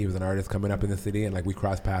the city. He was an artist coming up in the city, and like we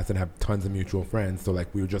cross paths and have tons of mutual friends. So like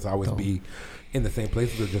we would just always be in the same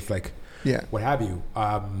places or just like Yeah. what have you.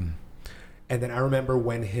 And then I remember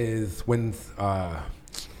when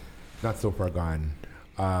not so far gone.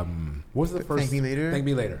 What was the first? Thank Me Later? Thank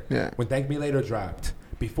Me Later. Yeah. When Thank Me Later dropped,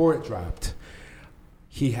 before it dropped,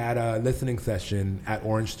 he had a listening session at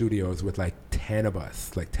Orange Studios with like 10 of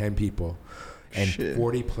us, like 10 people. And Shit.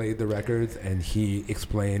 40 played the records, and he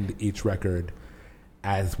explained each record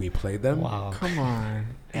as we played them. Wow. Come on.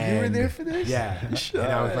 You were And- there for this? Yeah.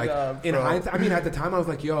 And I was like, up, in bro. hindsight, I mean, at the time, I was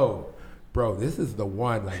like, yo, bro, this is the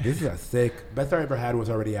one. Like, this is a sick. Best I Ever Had was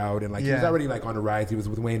already out, and like he was Yeah. already like on the rise. He was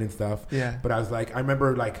with Wayne and stuff. Yeah. But I was like, I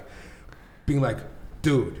remember like being like,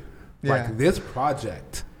 dude, Yeah. Like this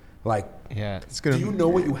project, like, Yeah. It's gonna. do you know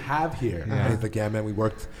what you have here? Yeah. And he's like, yeah, man, we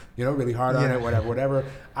worked, really hard on Yeah. it, whatever.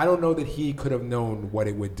 I don't know that he could have known what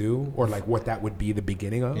it would do or like what that would be the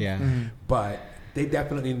beginning of. Yeah. But they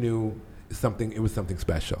definitely knew it was something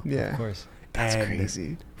special. Yeah. Of course. That's And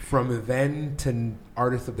crazy. from then to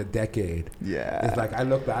Artist of the Decade, Yeah. it's like I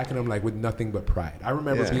look back and I'm like with nothing but pride. I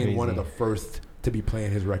remember Yeah. being one of the Crazy. first to be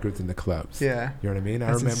playing his records in the clubs. Yeah. You know what I mean?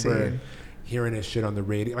 That's I remember insane. hearing his shit on the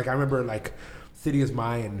radio. Like I remember like City Is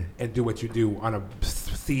Mine and Do What You Do on a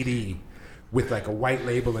CD with like a white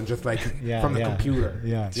label and just like Yeah, from the yeah. computer.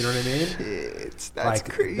 Yeah. You know what I mean? That's Like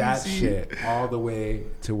crazy. that shit all the way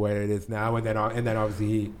to where it is now. And then obviously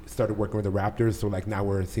he started working with the Raptors. So like now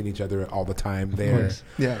we're seeing each other all the time there. course.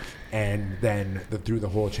 Yeah. And then through the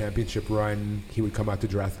whole championship run, he would come out to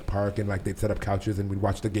Jurassic Park and like they'd set up couches and we'd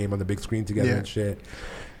watch the game on the big screen together Yeah. and shit.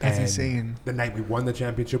 That's And insane. The night we won the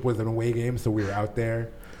championship was an away game, so we were out there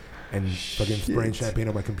and fucking spraying Shit. champagne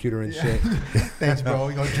on my computer and Yeah. shit. Thanks, bro.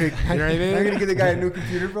 You know, Drake. You know what I mean? I'm gonna get the guy a new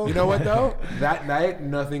computer, bro. You know what though? That night,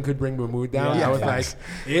 nothing could bring my mood down. Yeah, I was facts.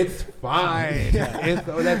 like, "It's fine. Let's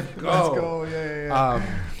go. Let's go. Yeah.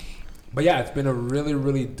 But yeah, it's been a really,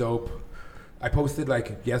 really dope. I posted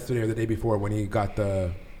like yesterday or the day before when he got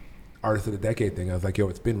the Artist of the Decade thing. I was like, "Yo,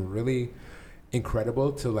 it's been really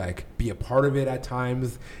incredible to like be a part of it at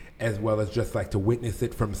times, as well as just like to witness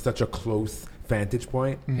it from such a close vantage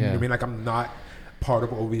point." You know what I Yeah. mean? Like I'm not part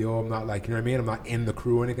of OVO. I'm not like, you know what I mean? I'm not in the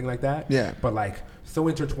crew or anything like that. Yeah. But like so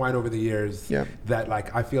intertwined over the years Yep. that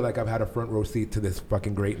like I feel like I've had a front row seat to this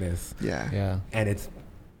fucking greatness, Yeah. Yeah. and it's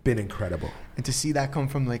been incredible. And to see that come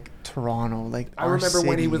from like Toronto, like I our remember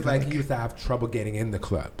when he city, was like he used to have trouble getting in the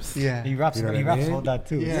clubs. yeah. He raps. You know what he I raps mean? about that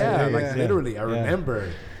too. Yeah, like yeah. literally, I Yeah. remember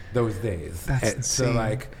those days. That's And so insane.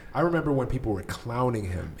 like I remember when people were clowning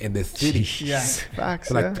him in this city. Yeah. Facts.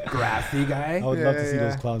 So, like yeah. the grassy guy. I would Yeah, love to see yeah.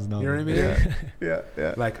 those clowns now. You know what I mean? Yeah.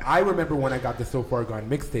 Yeah. Like I remember when I got the So Far Gone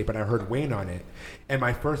mixtape and I heard Wayne on it, and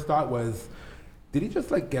my first thought was, did he just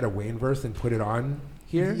like get a Wayne verse and put it on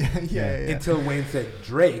here? Yeah. Until Wayne said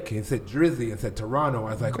Drake and said Drizzy and said Toronto,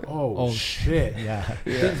 I was like, oh shit, Yeah.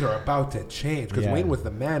 things are about to change because Yeah. Wayne was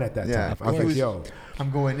the man at that Yeah, time. of I was like, course. yo,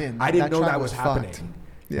 I'm going in. I didn't know track that was happening. fucked.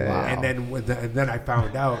 Yeah. Wow. Yeah. And then and then I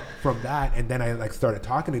found out from that, and then I like started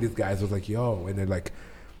talking to these guys. I was like, yo, and they're like,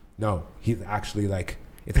 no, he's actually like,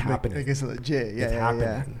 it's happening. Like it's legit. Yeah. It's Yeah. happening.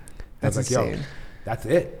 Yeah. I was That's like, yo, insane. that's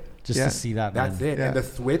it. Just Yeah. to see that, man. That's it. Yeah. And the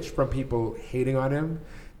switch from people hating on him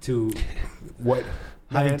to what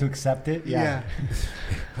Having man, to accept it. Yeah.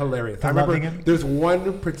 hilarious. To I remember loving him? there's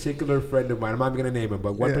one particular friend of mine. I'm not going to name him,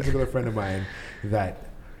 but one Yeah. particular friend of mine that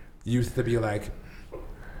used to be like,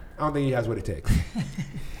 I don't think he has what it takes.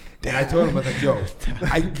 And I told him, I was like, yo,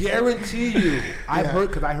 I guarantee you, I've Yeah. heard,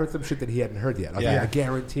 because I heard some shit that he hadn't heard yet. I was Yeah. like, I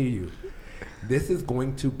guarantee you, this is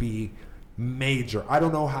going to be major. I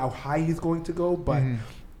don't know how high he's going to go, but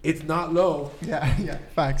it's not low. Yeah. Yeah.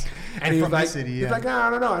 Facts. And he was from the like, city, he's yeah. like,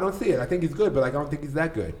 I don't know, I don't see it. I think he's good, but like, I don't think he's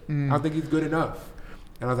that good. I don't think he's good enough.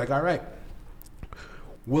 And I was like, all right,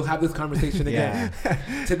 we'll have this conversation again.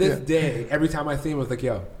 To this day, every time I see him, I was like,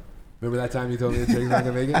 yo, remember that time you told me that Drake's not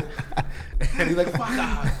gonna make it? And he's like, fuck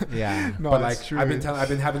off. Yeah. No, But it's like, true. I've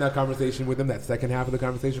been having that conversation with him, that second half of the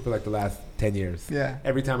conversation, for like the last 10 years. Yeah.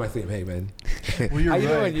 Every time I see him, hey man, Well, you're how you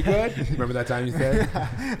right. doing? You good? Remember that time you said?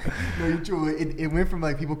 No, you're true. It went from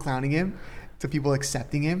like people clowning him to people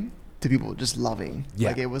accepting him to people just loving. Yeah.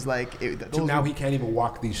 Like it was like So those now were- he can't even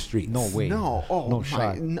walk these streets. No way. No. Oh no my.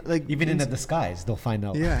 shot. Like Even in the disguise, they'll find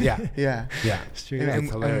out. Yeah. Yeah. Yeah. Yeah. Straight And, up. and,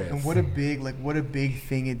 It's hilarious. and what a big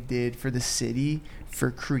thing it did for the city,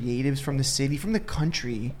 for creatives from the city, from the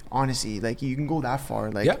country. Honestly, like you can go that far.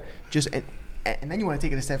 Like Yeah. just and then you want to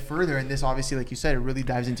take it a step further, and this obviously, like you said, it really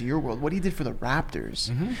dives into your world. What he did for the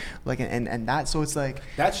Raptors, like and that. So it's like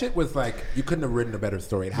That shit was like, you couldn't have written a better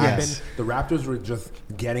story. It Yes. happened. The Raptors were just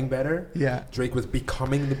getting better. Yeah. Drake was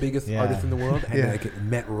becoming the biggest Yeah. artist in the world, and Yeah. like it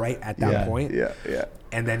met right at that Yeah. point. yeah.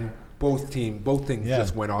 And then both things Yeah.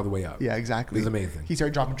 just went all the way up. Yeah, exactly. It was amazing. He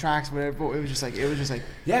started dropping tracks, whatever. But it was just like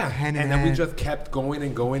Yeah, hand in and then we hand. just kept going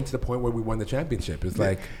and going to the point where we won the championship. It's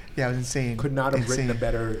like, yeah, it was insane. could not have written a Insane.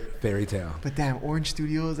 better fairy tale. But damn, Orange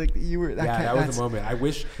Studios, like you were. That Yeah, that was a moment. I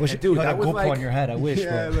wish, Wish dude, you had that a was GoPro like, on your head. I wish.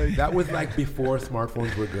 Yeah, bro. like that was like before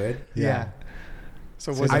smartphones were good. yeah.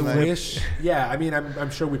 So was I it like, wish, yeah. I mean, I'm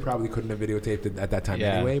sure we probably couldn't have videotaped it at that time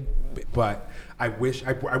Yeah. anyway. But I wish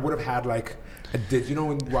I would have had like you know,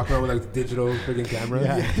 when you walk around with like digital freaking cameras.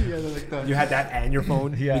 Yeah. yeah, like the, You had that and your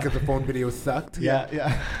phone Yeah. because the phone video sucked.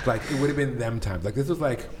 yeah. Like it would have been them times. Like this was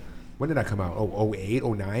like, when did that come out? Oh, 08,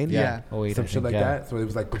 09? Yeah. 08, Some I shit think, like yeah. that. So it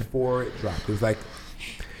was like before it dropped. It was like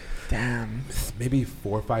Damn. maybe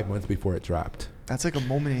 4 or 5 months before it dropped. That's like a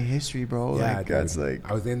moment in history, bro. Yeah, Like that's dude.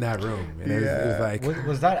 like I was in that room, and it was like,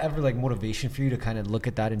 Was that ever like motivation for you to kind of look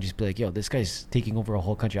at that and just be like, yo, this guy's taking over a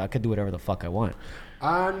whole country. I could do whatever the fuck I want.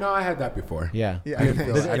 no, I had that before. Yeah. Yeah. I didn't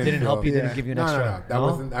feel It I didn't help you. Yeah. Didn't give you an No, extra. that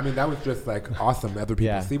wasn't. I mean, that was just like awesome. Other people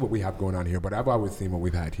Yeah. see what we have going on here, but I've always seen what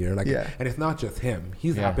we've had here. Like, Yeah. and it's not just him. He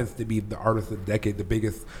Yeah. happens to be the artist of the decade, the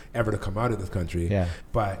biggest ever to come out of this country. Yeah.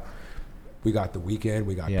 But we got The Weeknd,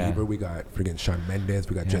 we got Yeah. Bieber, we got friggin' Shawn Mendes,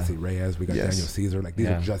 we got Yeah. Jesse Reyes, we got Yes. Daniel Caesar. Like these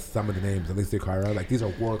Yeah. are just some of the names. Alicia Cara. Like these are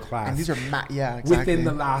world class. and these are yeah, exactly. within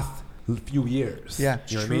the last few years. Yeah, you know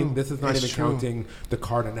it's what I mean. true. This is not It's even true. counting the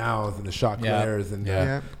Cardinals and the Shot Yeah. Clairs and Yeah. the,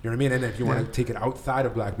 Yeah. you know what I mean. And if you want Yeah. to take it outside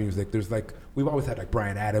of black music, there's like we've always had like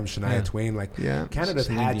Bryan Adams, Shania Yeah. Twain. Like Yeah. Canada's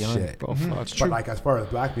Celine had Dion, shit, bro, Mhm. fuck. It's but true. like as far as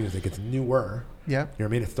black music, it's newer. Yeah. You know what I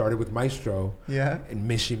mean? It started with Maestro Yeah. and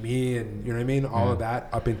Mishi Me and you know what I mean? All Yeah. of that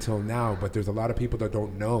up until now. But there's a lot of people that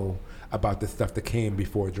don't know about the stuff that came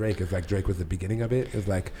before Drake. It's like Drake was the beginning of it. It's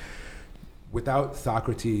like without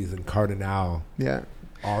Socrates and Cardinal, Yeah.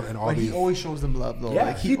 all But these. he always shows them love, though. Yeah,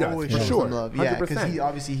 like, he does, always for shows sure. them love. Yeah, because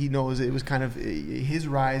 100%. he knows it was kind of his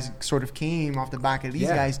rise sort of came off the back of these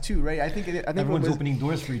Yeah. guys too, right? I think Everyone's it was, opening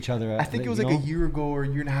doors for each other. I think it was like a year ago or a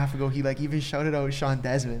year and a half ago. He like even shouted out Sean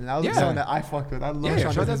Desmond, and that was Yeah. the song that I fucked with. I love Yeah,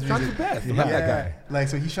 Sean Sean, Desmond's Sean's the music. best. I Yeah. love that guy. Like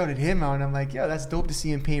so he shouted him out, and I'm like, yeah, that's dope to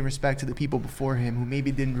see him paying respect to the people before him who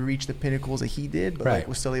maybe didn't reach the pinnacles that he did, but like Right.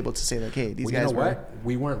 was still able to say like, hey, these Well, guys you know were. what?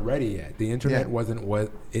 We weren't ready yet. The internet Yeah. wasn't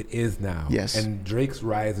what it is now. Yes. And Drake's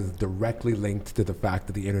rise is directly linked to the fact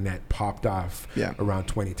that the internet popped off Yeah. around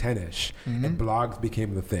 2010-ish. Mhm. And blogs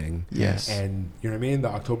became the thing. Yes. And you know what I mean? The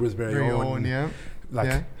October's very, Very own. own, yeah. Like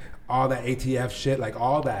Yeah. all that ATF shit, like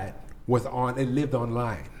all that was on, it lived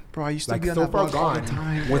online. Bro, I used to Like be on So that Far blog all the Gone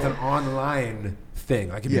time. was bro. an online thing.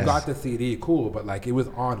 Like if Yes. you got the CD, cool, but like it was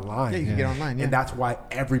online. Yeah, you can get online. Yeah. And that's why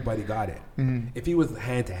everybody got it. Mhm. If he was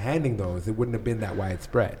hand to handing those, it wouldn't have been that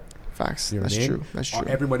widespread. Facts. You know That's what I mean? true. That's true.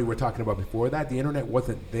 Everybody we're talking about before that, the internet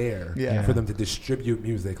wasn't there Yeah. for them to distribute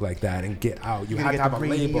music like that and get out. You gotta had to get have the a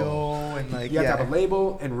label. radio and like You had yeah. to have a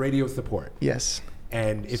label and radio support. Yes.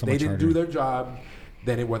 And if So they much didn't harder. do their job,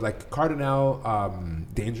 then it was like Cardinal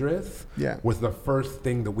Dangerous Yeah. was the first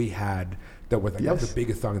thing that we had that was like that was Yes. the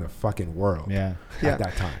biggest song in the fucking world Yeah. Yeah. at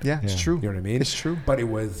that time. Yeah, it's Yeah. true. You know what I mean? It's true. But it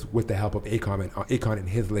was with the help of Akon and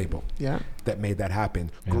his label Yeah. that made that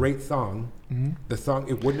happen. Yeah. Great song. Mm-hmm. The song,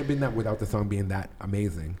 it wouldn't have been that without the song being that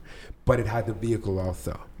amazing. But it had the vehicle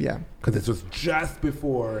also. Yeah. Because this was just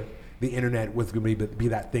before the internet was going to be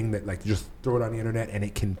that thing that, like, just throw it on the internet and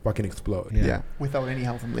it can fucking explode. Yeah. Yeah. Without any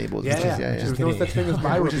help from labels. Yeah, which is, yeah. There Yeah. was no today. such thing as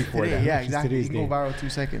viral Which is before today, that. yeah, Which is exactly. You today's can go day. viral 2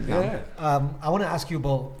 seconds. now. Yeah. I want to ask you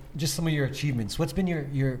about just some of your achievements. What's been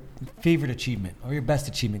your favorite achievement or your best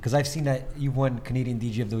achievement? Because I've seen that you won Canadian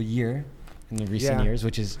DJ of the Year in the recent Yeah. years,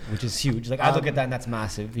 which is huge. Like I look at that and that's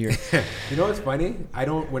massive. You're, You know what's funny? I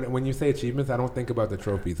don't when you say achievements, I don't think about the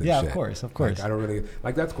trophies and Yeah, shit. of course. Like, I don't really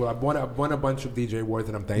like that's cool. I've won a bunch of DJ awards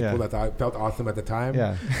and I'm thankful. Yeah. That I felt awesome at the time.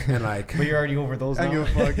 Yeah. And like but you're already over those I now. give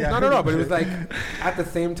a fuck. Yeah. no, but it was like at the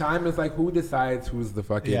same time, it's like who decides who's the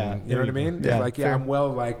fucking, Yeah, you know what I there you mean? go. It's Yeah, like, yeah, fair. I'm well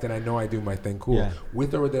liked and I know I do my thing cool. Yeah.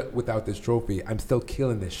 With or without this trophy, I'm still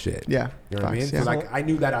killing this shit. Yeah. You know what I mean? Facts, So yeah. like I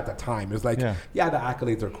knew that at the time. It was like, Yeah. yeah, the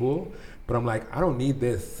accolades are cool, but I'm like, I don't need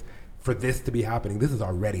this for this to be happening. This is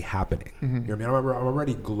already happening. Mm-hmm. You know what I mean? I'm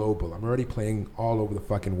already global. I'm already playing all over the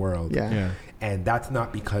fucking world. Yeah. Yeah. And that's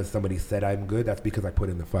not because somebody said I'm good. That's because I put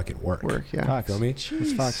in the fucking work. Work. Yeah. Facts. Feel me?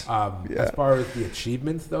 It's facts. Yeah. As far as the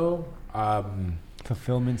achievements though,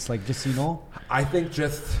 Fulfillments, like just I think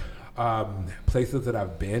just places that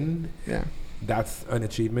I've been, Yeah. that's an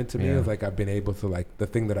achievement to me. Yeah. It's like I've been able to, like, the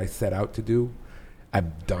thing that I set out to do,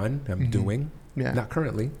 I've done, I'm doing. Yeah. Not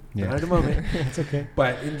currently, Yeah. not at the moment. it's okay.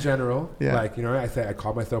 But in general, Yeah. like, you know, I said I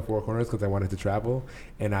called myself Four Corners because I wanted to travel.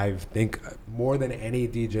 And I think more than any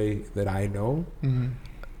DJ that I know Mm-hmm.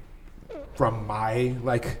 from my,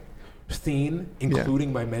 like, scene,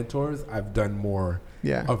 including my mentors, I've done more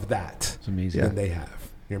Yeah. of that It's amazing. than they have.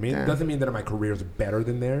 You know what I mean? Yeah. It doesn't mean that my career is better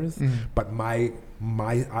than theirs, Mhm. but my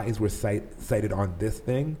eyes were sighted on this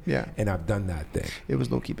thing, Yeah. and I've done that thing. It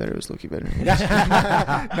was low-key better. It was low-key better. No,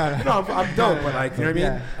 I'm dope, but like, you know what I mean?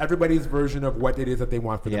 Yeah. Everybody's version of what it is that they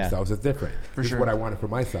want for Yeah. themselves is different. For This sure. is what I wanted for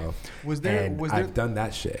myself. Was there and was there I've done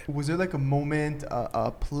that shit. was there like a moment,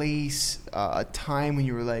 a place, a time when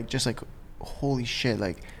you were like just like, holy shit,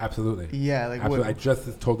 like Absolutely. yeah, like Absolutely. I what?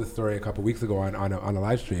 just told this story a couple weeks ago on a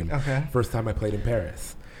live stream. Okay. First time I played in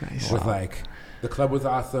Paris. Nice. It was like, the club was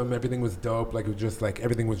awesome. Everything was dope. Like, it was just like,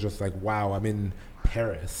 everything was just like, wow, I'm in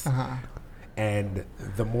Paris. Uh-huh. And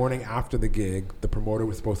the morning after the gig, the promoter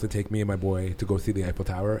was supposed to take me and my boy to go see the Eiffel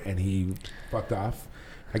Tower, and he fucked off.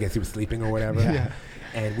 I guess he was sleeping or whatever. Yeah.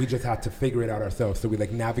 And we just had to figure it out ourselves. So we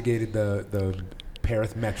like navigated the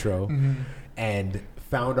Paris metro and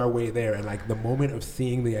found our way there. And like the moment of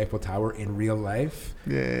seeing the Eiffel Tower in real life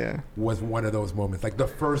was one of those moments. Like the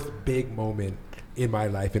first big moment in my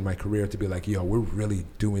life, in my career, to be like, yo, we're really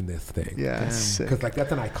doing this thing. Yeah, sick. Because like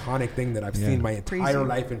that's an iconic thing that I've seen my entire Crazy.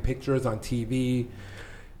 life in pictures on TV,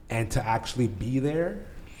 and to actually be there,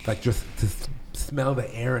 like just to smell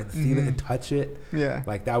the air and see it and touch it,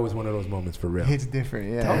 like that was one of those moments for real. It's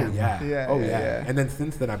different. Oh yeah. Yeah. And then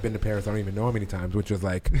since then I've been to Paris, I don't even know how many times, which was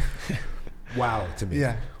like wow to me.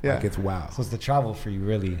 Yeah. Like it's wow. So it's the travel for you,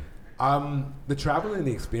 really. The travel and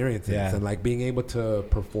the experiences and like being able to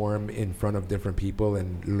perform in front of different people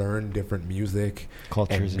and learn different music,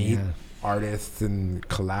 Cultures, and meet and artists and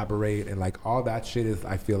collaborate, and like all that shit is,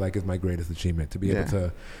 I feel like, is my greatest achievement, to be able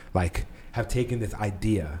to like have taken this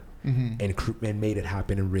idea and made it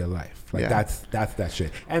happen in real life. Like that's that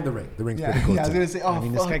shit. And the ring's pretty cool I was too. gonna say, I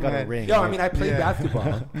mean, this guy got a ring. Yo, right? I mean, I played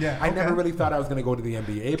basketball. Yeah, I okay. never really thought I was going to go to the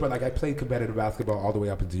NBA, but like I played competitive basketball all the way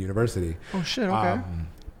up into university. Oh shit. Okay.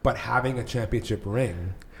 But having a championship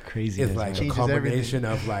ring Crazy. is like a Changes combination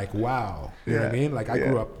of like, wow. You know what I mean? Like I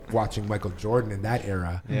grew Yeah. up watching Michael Jordan in that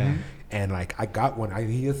era. Yeah. And like I got one.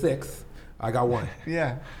 He is 6. I got one.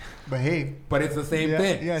 Yeah. But hey. But it's the same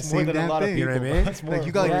thing. Yeah. It's more Same than a damn lot of thing. You know what I mean? That's more. Like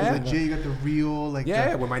you got like Yeah. legit, you got the real like.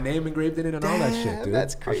 Yeah, the, with my name engraved in it and all that shit, dude.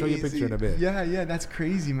 That's I'll crazy. show you a picture in a bit. Yeah, that's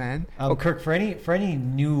crazy, man. Kirk, for any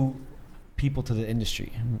new people to the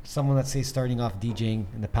industry, someone that's say starting off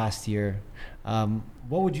DJing in the past year,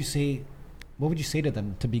 what would you say? What would you say to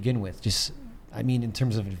them to begin with? Just, I mean, in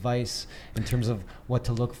terms of advice, in terms of what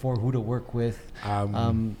to look for, who to work with.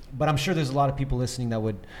 But I'm sure there's a lot of people listening that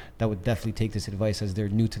would definitely take this advice as they're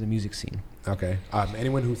new to the music scene. Okay.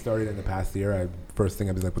 Anyone who started in the past year, first thing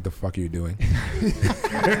I'd be like, what the fuck are you doing?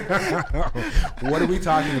 What are we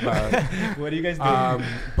talking about? What are you guys doing?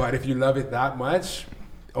 But if you love it that much,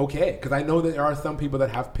 okay. Because I know that there are some people that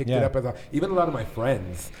have picked it up as even a lot of my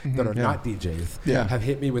friends that are not DJs have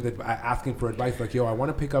hit me with it, asking for advice. Like, yo, I want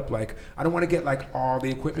to pick up, like, I don't want to get like all the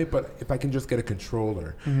equipment, but if I can just get a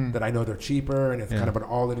controller that I know they're cheaper and it's kind of an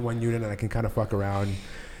all-in-one unit and I can kind of fuck around.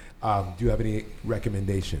 Do you have any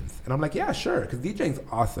recommendations? And I'm like, yeah, sure, because DJing's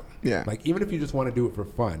awesome. Yeah. Like, even if you just want to do it for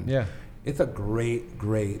fun, it's a great,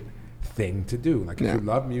 great thing to do. Like, if you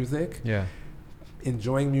love music,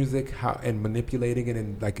 enjoying music and manipulating it,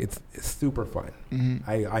 and like it's super fun.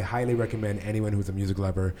 I highly recommend anyone who's a music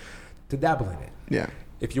lover to dabble in it. Yeah.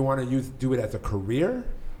 If you want to do it as a career,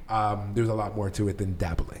 there's a lot more to it than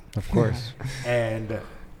dabbling. Of course. And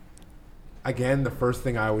again, the first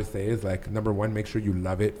thing I always say is like, number one, make sure you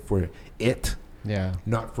love it for it,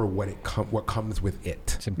 not for what comes with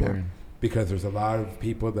it. It's important because there's a lot of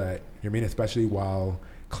people that, you mean, especially while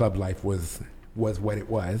club life was what it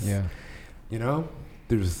was. Yeah. You know,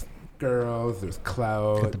 there's girls, there's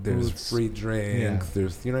clout, there's free drinks,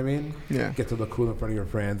 there's, you know what I mean? Yeah. Get to look cool in front of your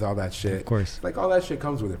friends, all that shit. Of course. Like, all that shit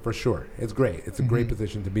comes with it, for sure. It's great. It's a great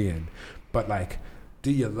position to be in. But, like,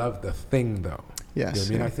 do you love the thing, though? Yes. You know what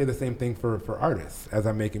I mean? I say the same thing for artists. As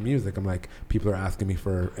I'm making music, I'm like, people are asking me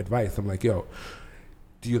for advice. I'm like, yo,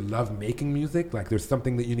 do you love making music? Like, there's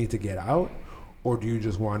something that you need to get out? Or do you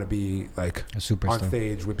just want to be, like, on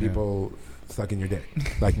stage with people sucking your dick?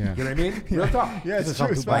 Like, you know what I mean? Real talk. Yeah, it's true.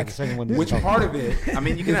 Like, which part of it? I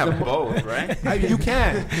mean, you can have both, right? You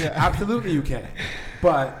can. Absolutely you can.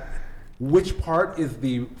 But which part is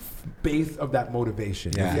the base of that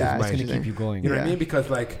motivation? It's going to keep you going. You know what I mean? Because,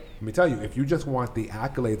 like, let me tell you, if you just want the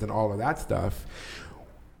accolades and all of that stuff,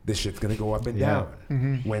 this shit's going to go up and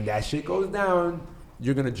down. When that shit goes down,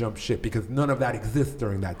 you're going to jump ship because none of that exists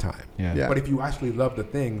during that time. But if you actually love the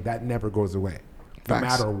thing, that never goes away. No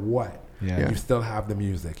matter what. You still have the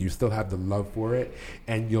music. You still have the love for it.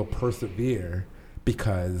 And you'll persevere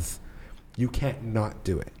because you can't not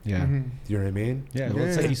do it. You know what I mean? Well,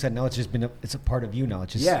 it's like you said, now it's just it's a part of you now.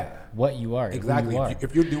 It's just what you are. Exactly. Who you are.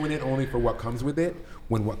 If you're doing it only for what comes with it,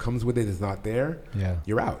 when what comes with it is not there,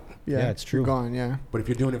 you're out. Yeah, it's true. You're gone, But if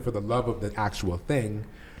you're doing it for the love of the actual thing,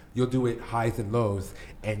 you'll do it highs and lows,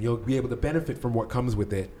 and you'll be able to benefit from what comes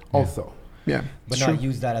with it also. But not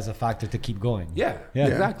use that as a factor to keep going.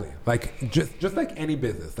 Exactly. Like just like any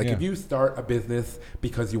business. Like if you start a business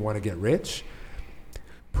because you want to get rich,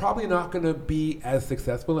 probably not going to be as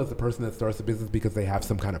successful as the person that starts a business because they have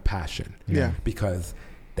some kind of passion. Because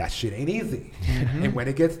that shit ain't easy. And when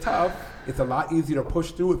it gets tough, it's a lot easier to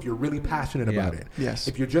push through if you're really passionate about it. Yes.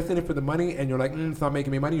 If you're just in it for the money and you're like, it's not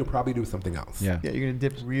making me money, you'll probably do something else. Yeah, you're going to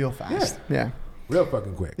dip real fast. Real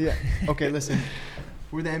fucking quick. Okay, listen.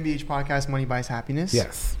 We're the MBH podcast, Money Buys Happiness.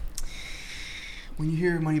 Yes. When you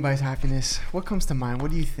hear money buys happiness, what comes to mind?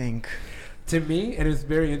 What do you think? To me, and it's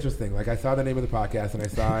very interesting. Like I saw the name of the podcast and I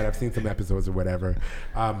saw it. I've seen some episodes or whatever.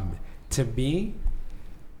 To me,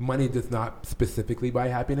 money does not specifically buy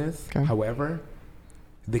happiness. Okay. However,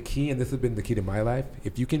 the key, and this has been the key to my life,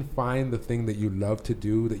 if you can find the thing that you love to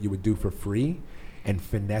do that you would do for free and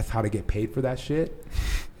finesse how to get paid for that shit,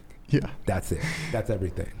 Yeah. that's it. That's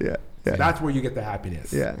everything. Yeah. So Yeah. that's where you get the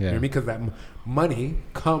happiness. Yeah. You know what I mean? Because that money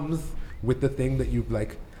comes with the thing that you've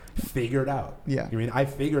like figured out. Yeah. You know what I mean? I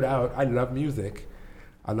figured out I love music.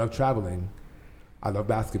 I love traveling. I love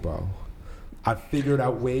basketball. I figured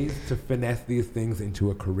out ways to finesse these things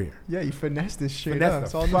into a career. Yeah, you finessed this shit.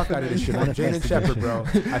 Finesse the fuck out of this shit. Like Jane and Shepard, bro.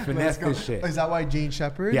 I finessed this shit. Is that why Jane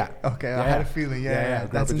Shepard? Yeah. Okay, I Yeah, had yeah. a feeling. Yeah, Yeah. grew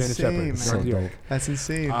up That's with Jane and insane, Shepard, man. So North York. dope. That's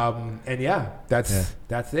insane. And yeah, that's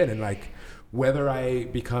it. And like, whether I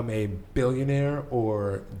become a billionaire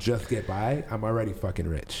or just get by, I'm already fucking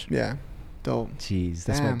rich. Yeah. Dope. Jeez,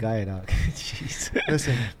 that's my Damn. guy, dog. Jeez.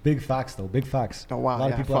 Listen. Big facts, though. Big facts. Oh, wow, A lot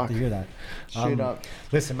yeah, of people have to fuck. hear that. Straight up.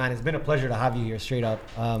 Listen, man, it's been a pleasure to have you here. Straight up.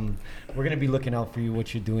 We're gonna be looking out for you.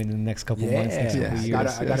 What you're doing in the next couple months, next Yeah. couple Yes.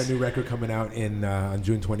 years. I got a new record coming out in on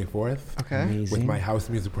June 24th. Okay. Amazing. With my house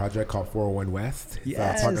music project called 401 West. It's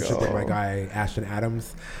Yes. a partnership with my Go. guy Ashton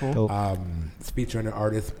Adams. Cool. Dope. It's featuring an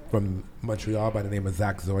artist from Montreal by the name of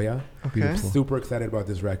Zach Zoya. Okay. Beautiful. Super excited about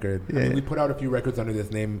this record. I mean, Yeah. we put out a few records under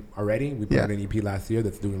this name already. We put Yeah. out an EP last year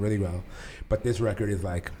that's doing really well. But this record is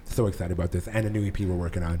like so excited about this, and a new EP we're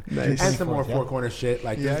working on. Nice. And some more 24th, yeah. Four Corner shit.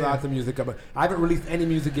 Like Yeah, there's yeah. lots of music coming. I haven't released any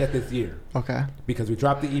music yet this year Okay. because we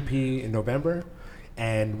dropped the EP in November,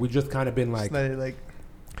 and we just kind of been like, Just let it like.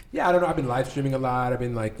 yeah, I don't know. I've been live streaming a lot. I've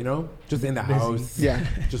been like, just in the house, Yeah.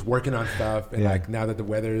 just working on stuff. And Yeah. like now that the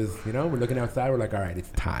weather is, we're looking outside. We're like, all right, it's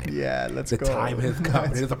time. Yeah. Let's The go. time has come.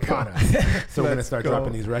 Let's It is go. upon us. So we're gonna Let's start go.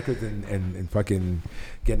 dropping these records and fucking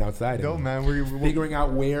getting outside No, and man. We're figuring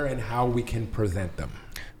out where and how we can present them.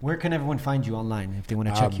 Where can everyone find you online if they want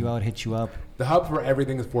to check you out, hit you up? The hub for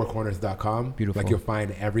everything is fourcorners.com. Beautiful. Like you'll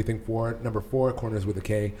find everything number 4 corners with a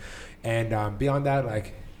K, and beyond that,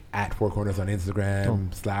 like at 4 Corners on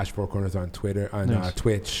Instagram / 4 Corners on Twitter on Nice.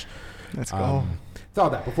 Twitch. Let's go. It's all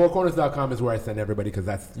that. But fourcorners.com is where I send everybody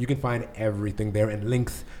because you can find everything there and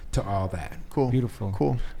links to all that. Cool. Beautiful.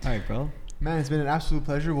 Cool. All right, bro. Man, it's been an absolute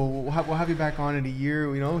pleasure. We'll have you back on in a year.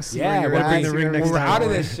 See Yeah, where you're we'll at. bring the see ring where next we're We're time, at. out of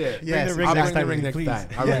boy. this shit. Yes. Bring the ring I'll next bring the time, ring next please. time.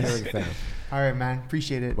 I'll bring the Yes. ring next time. All right, man.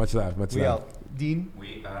 Appreciate it. Much love. Much We love. out. Dean.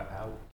 We are out.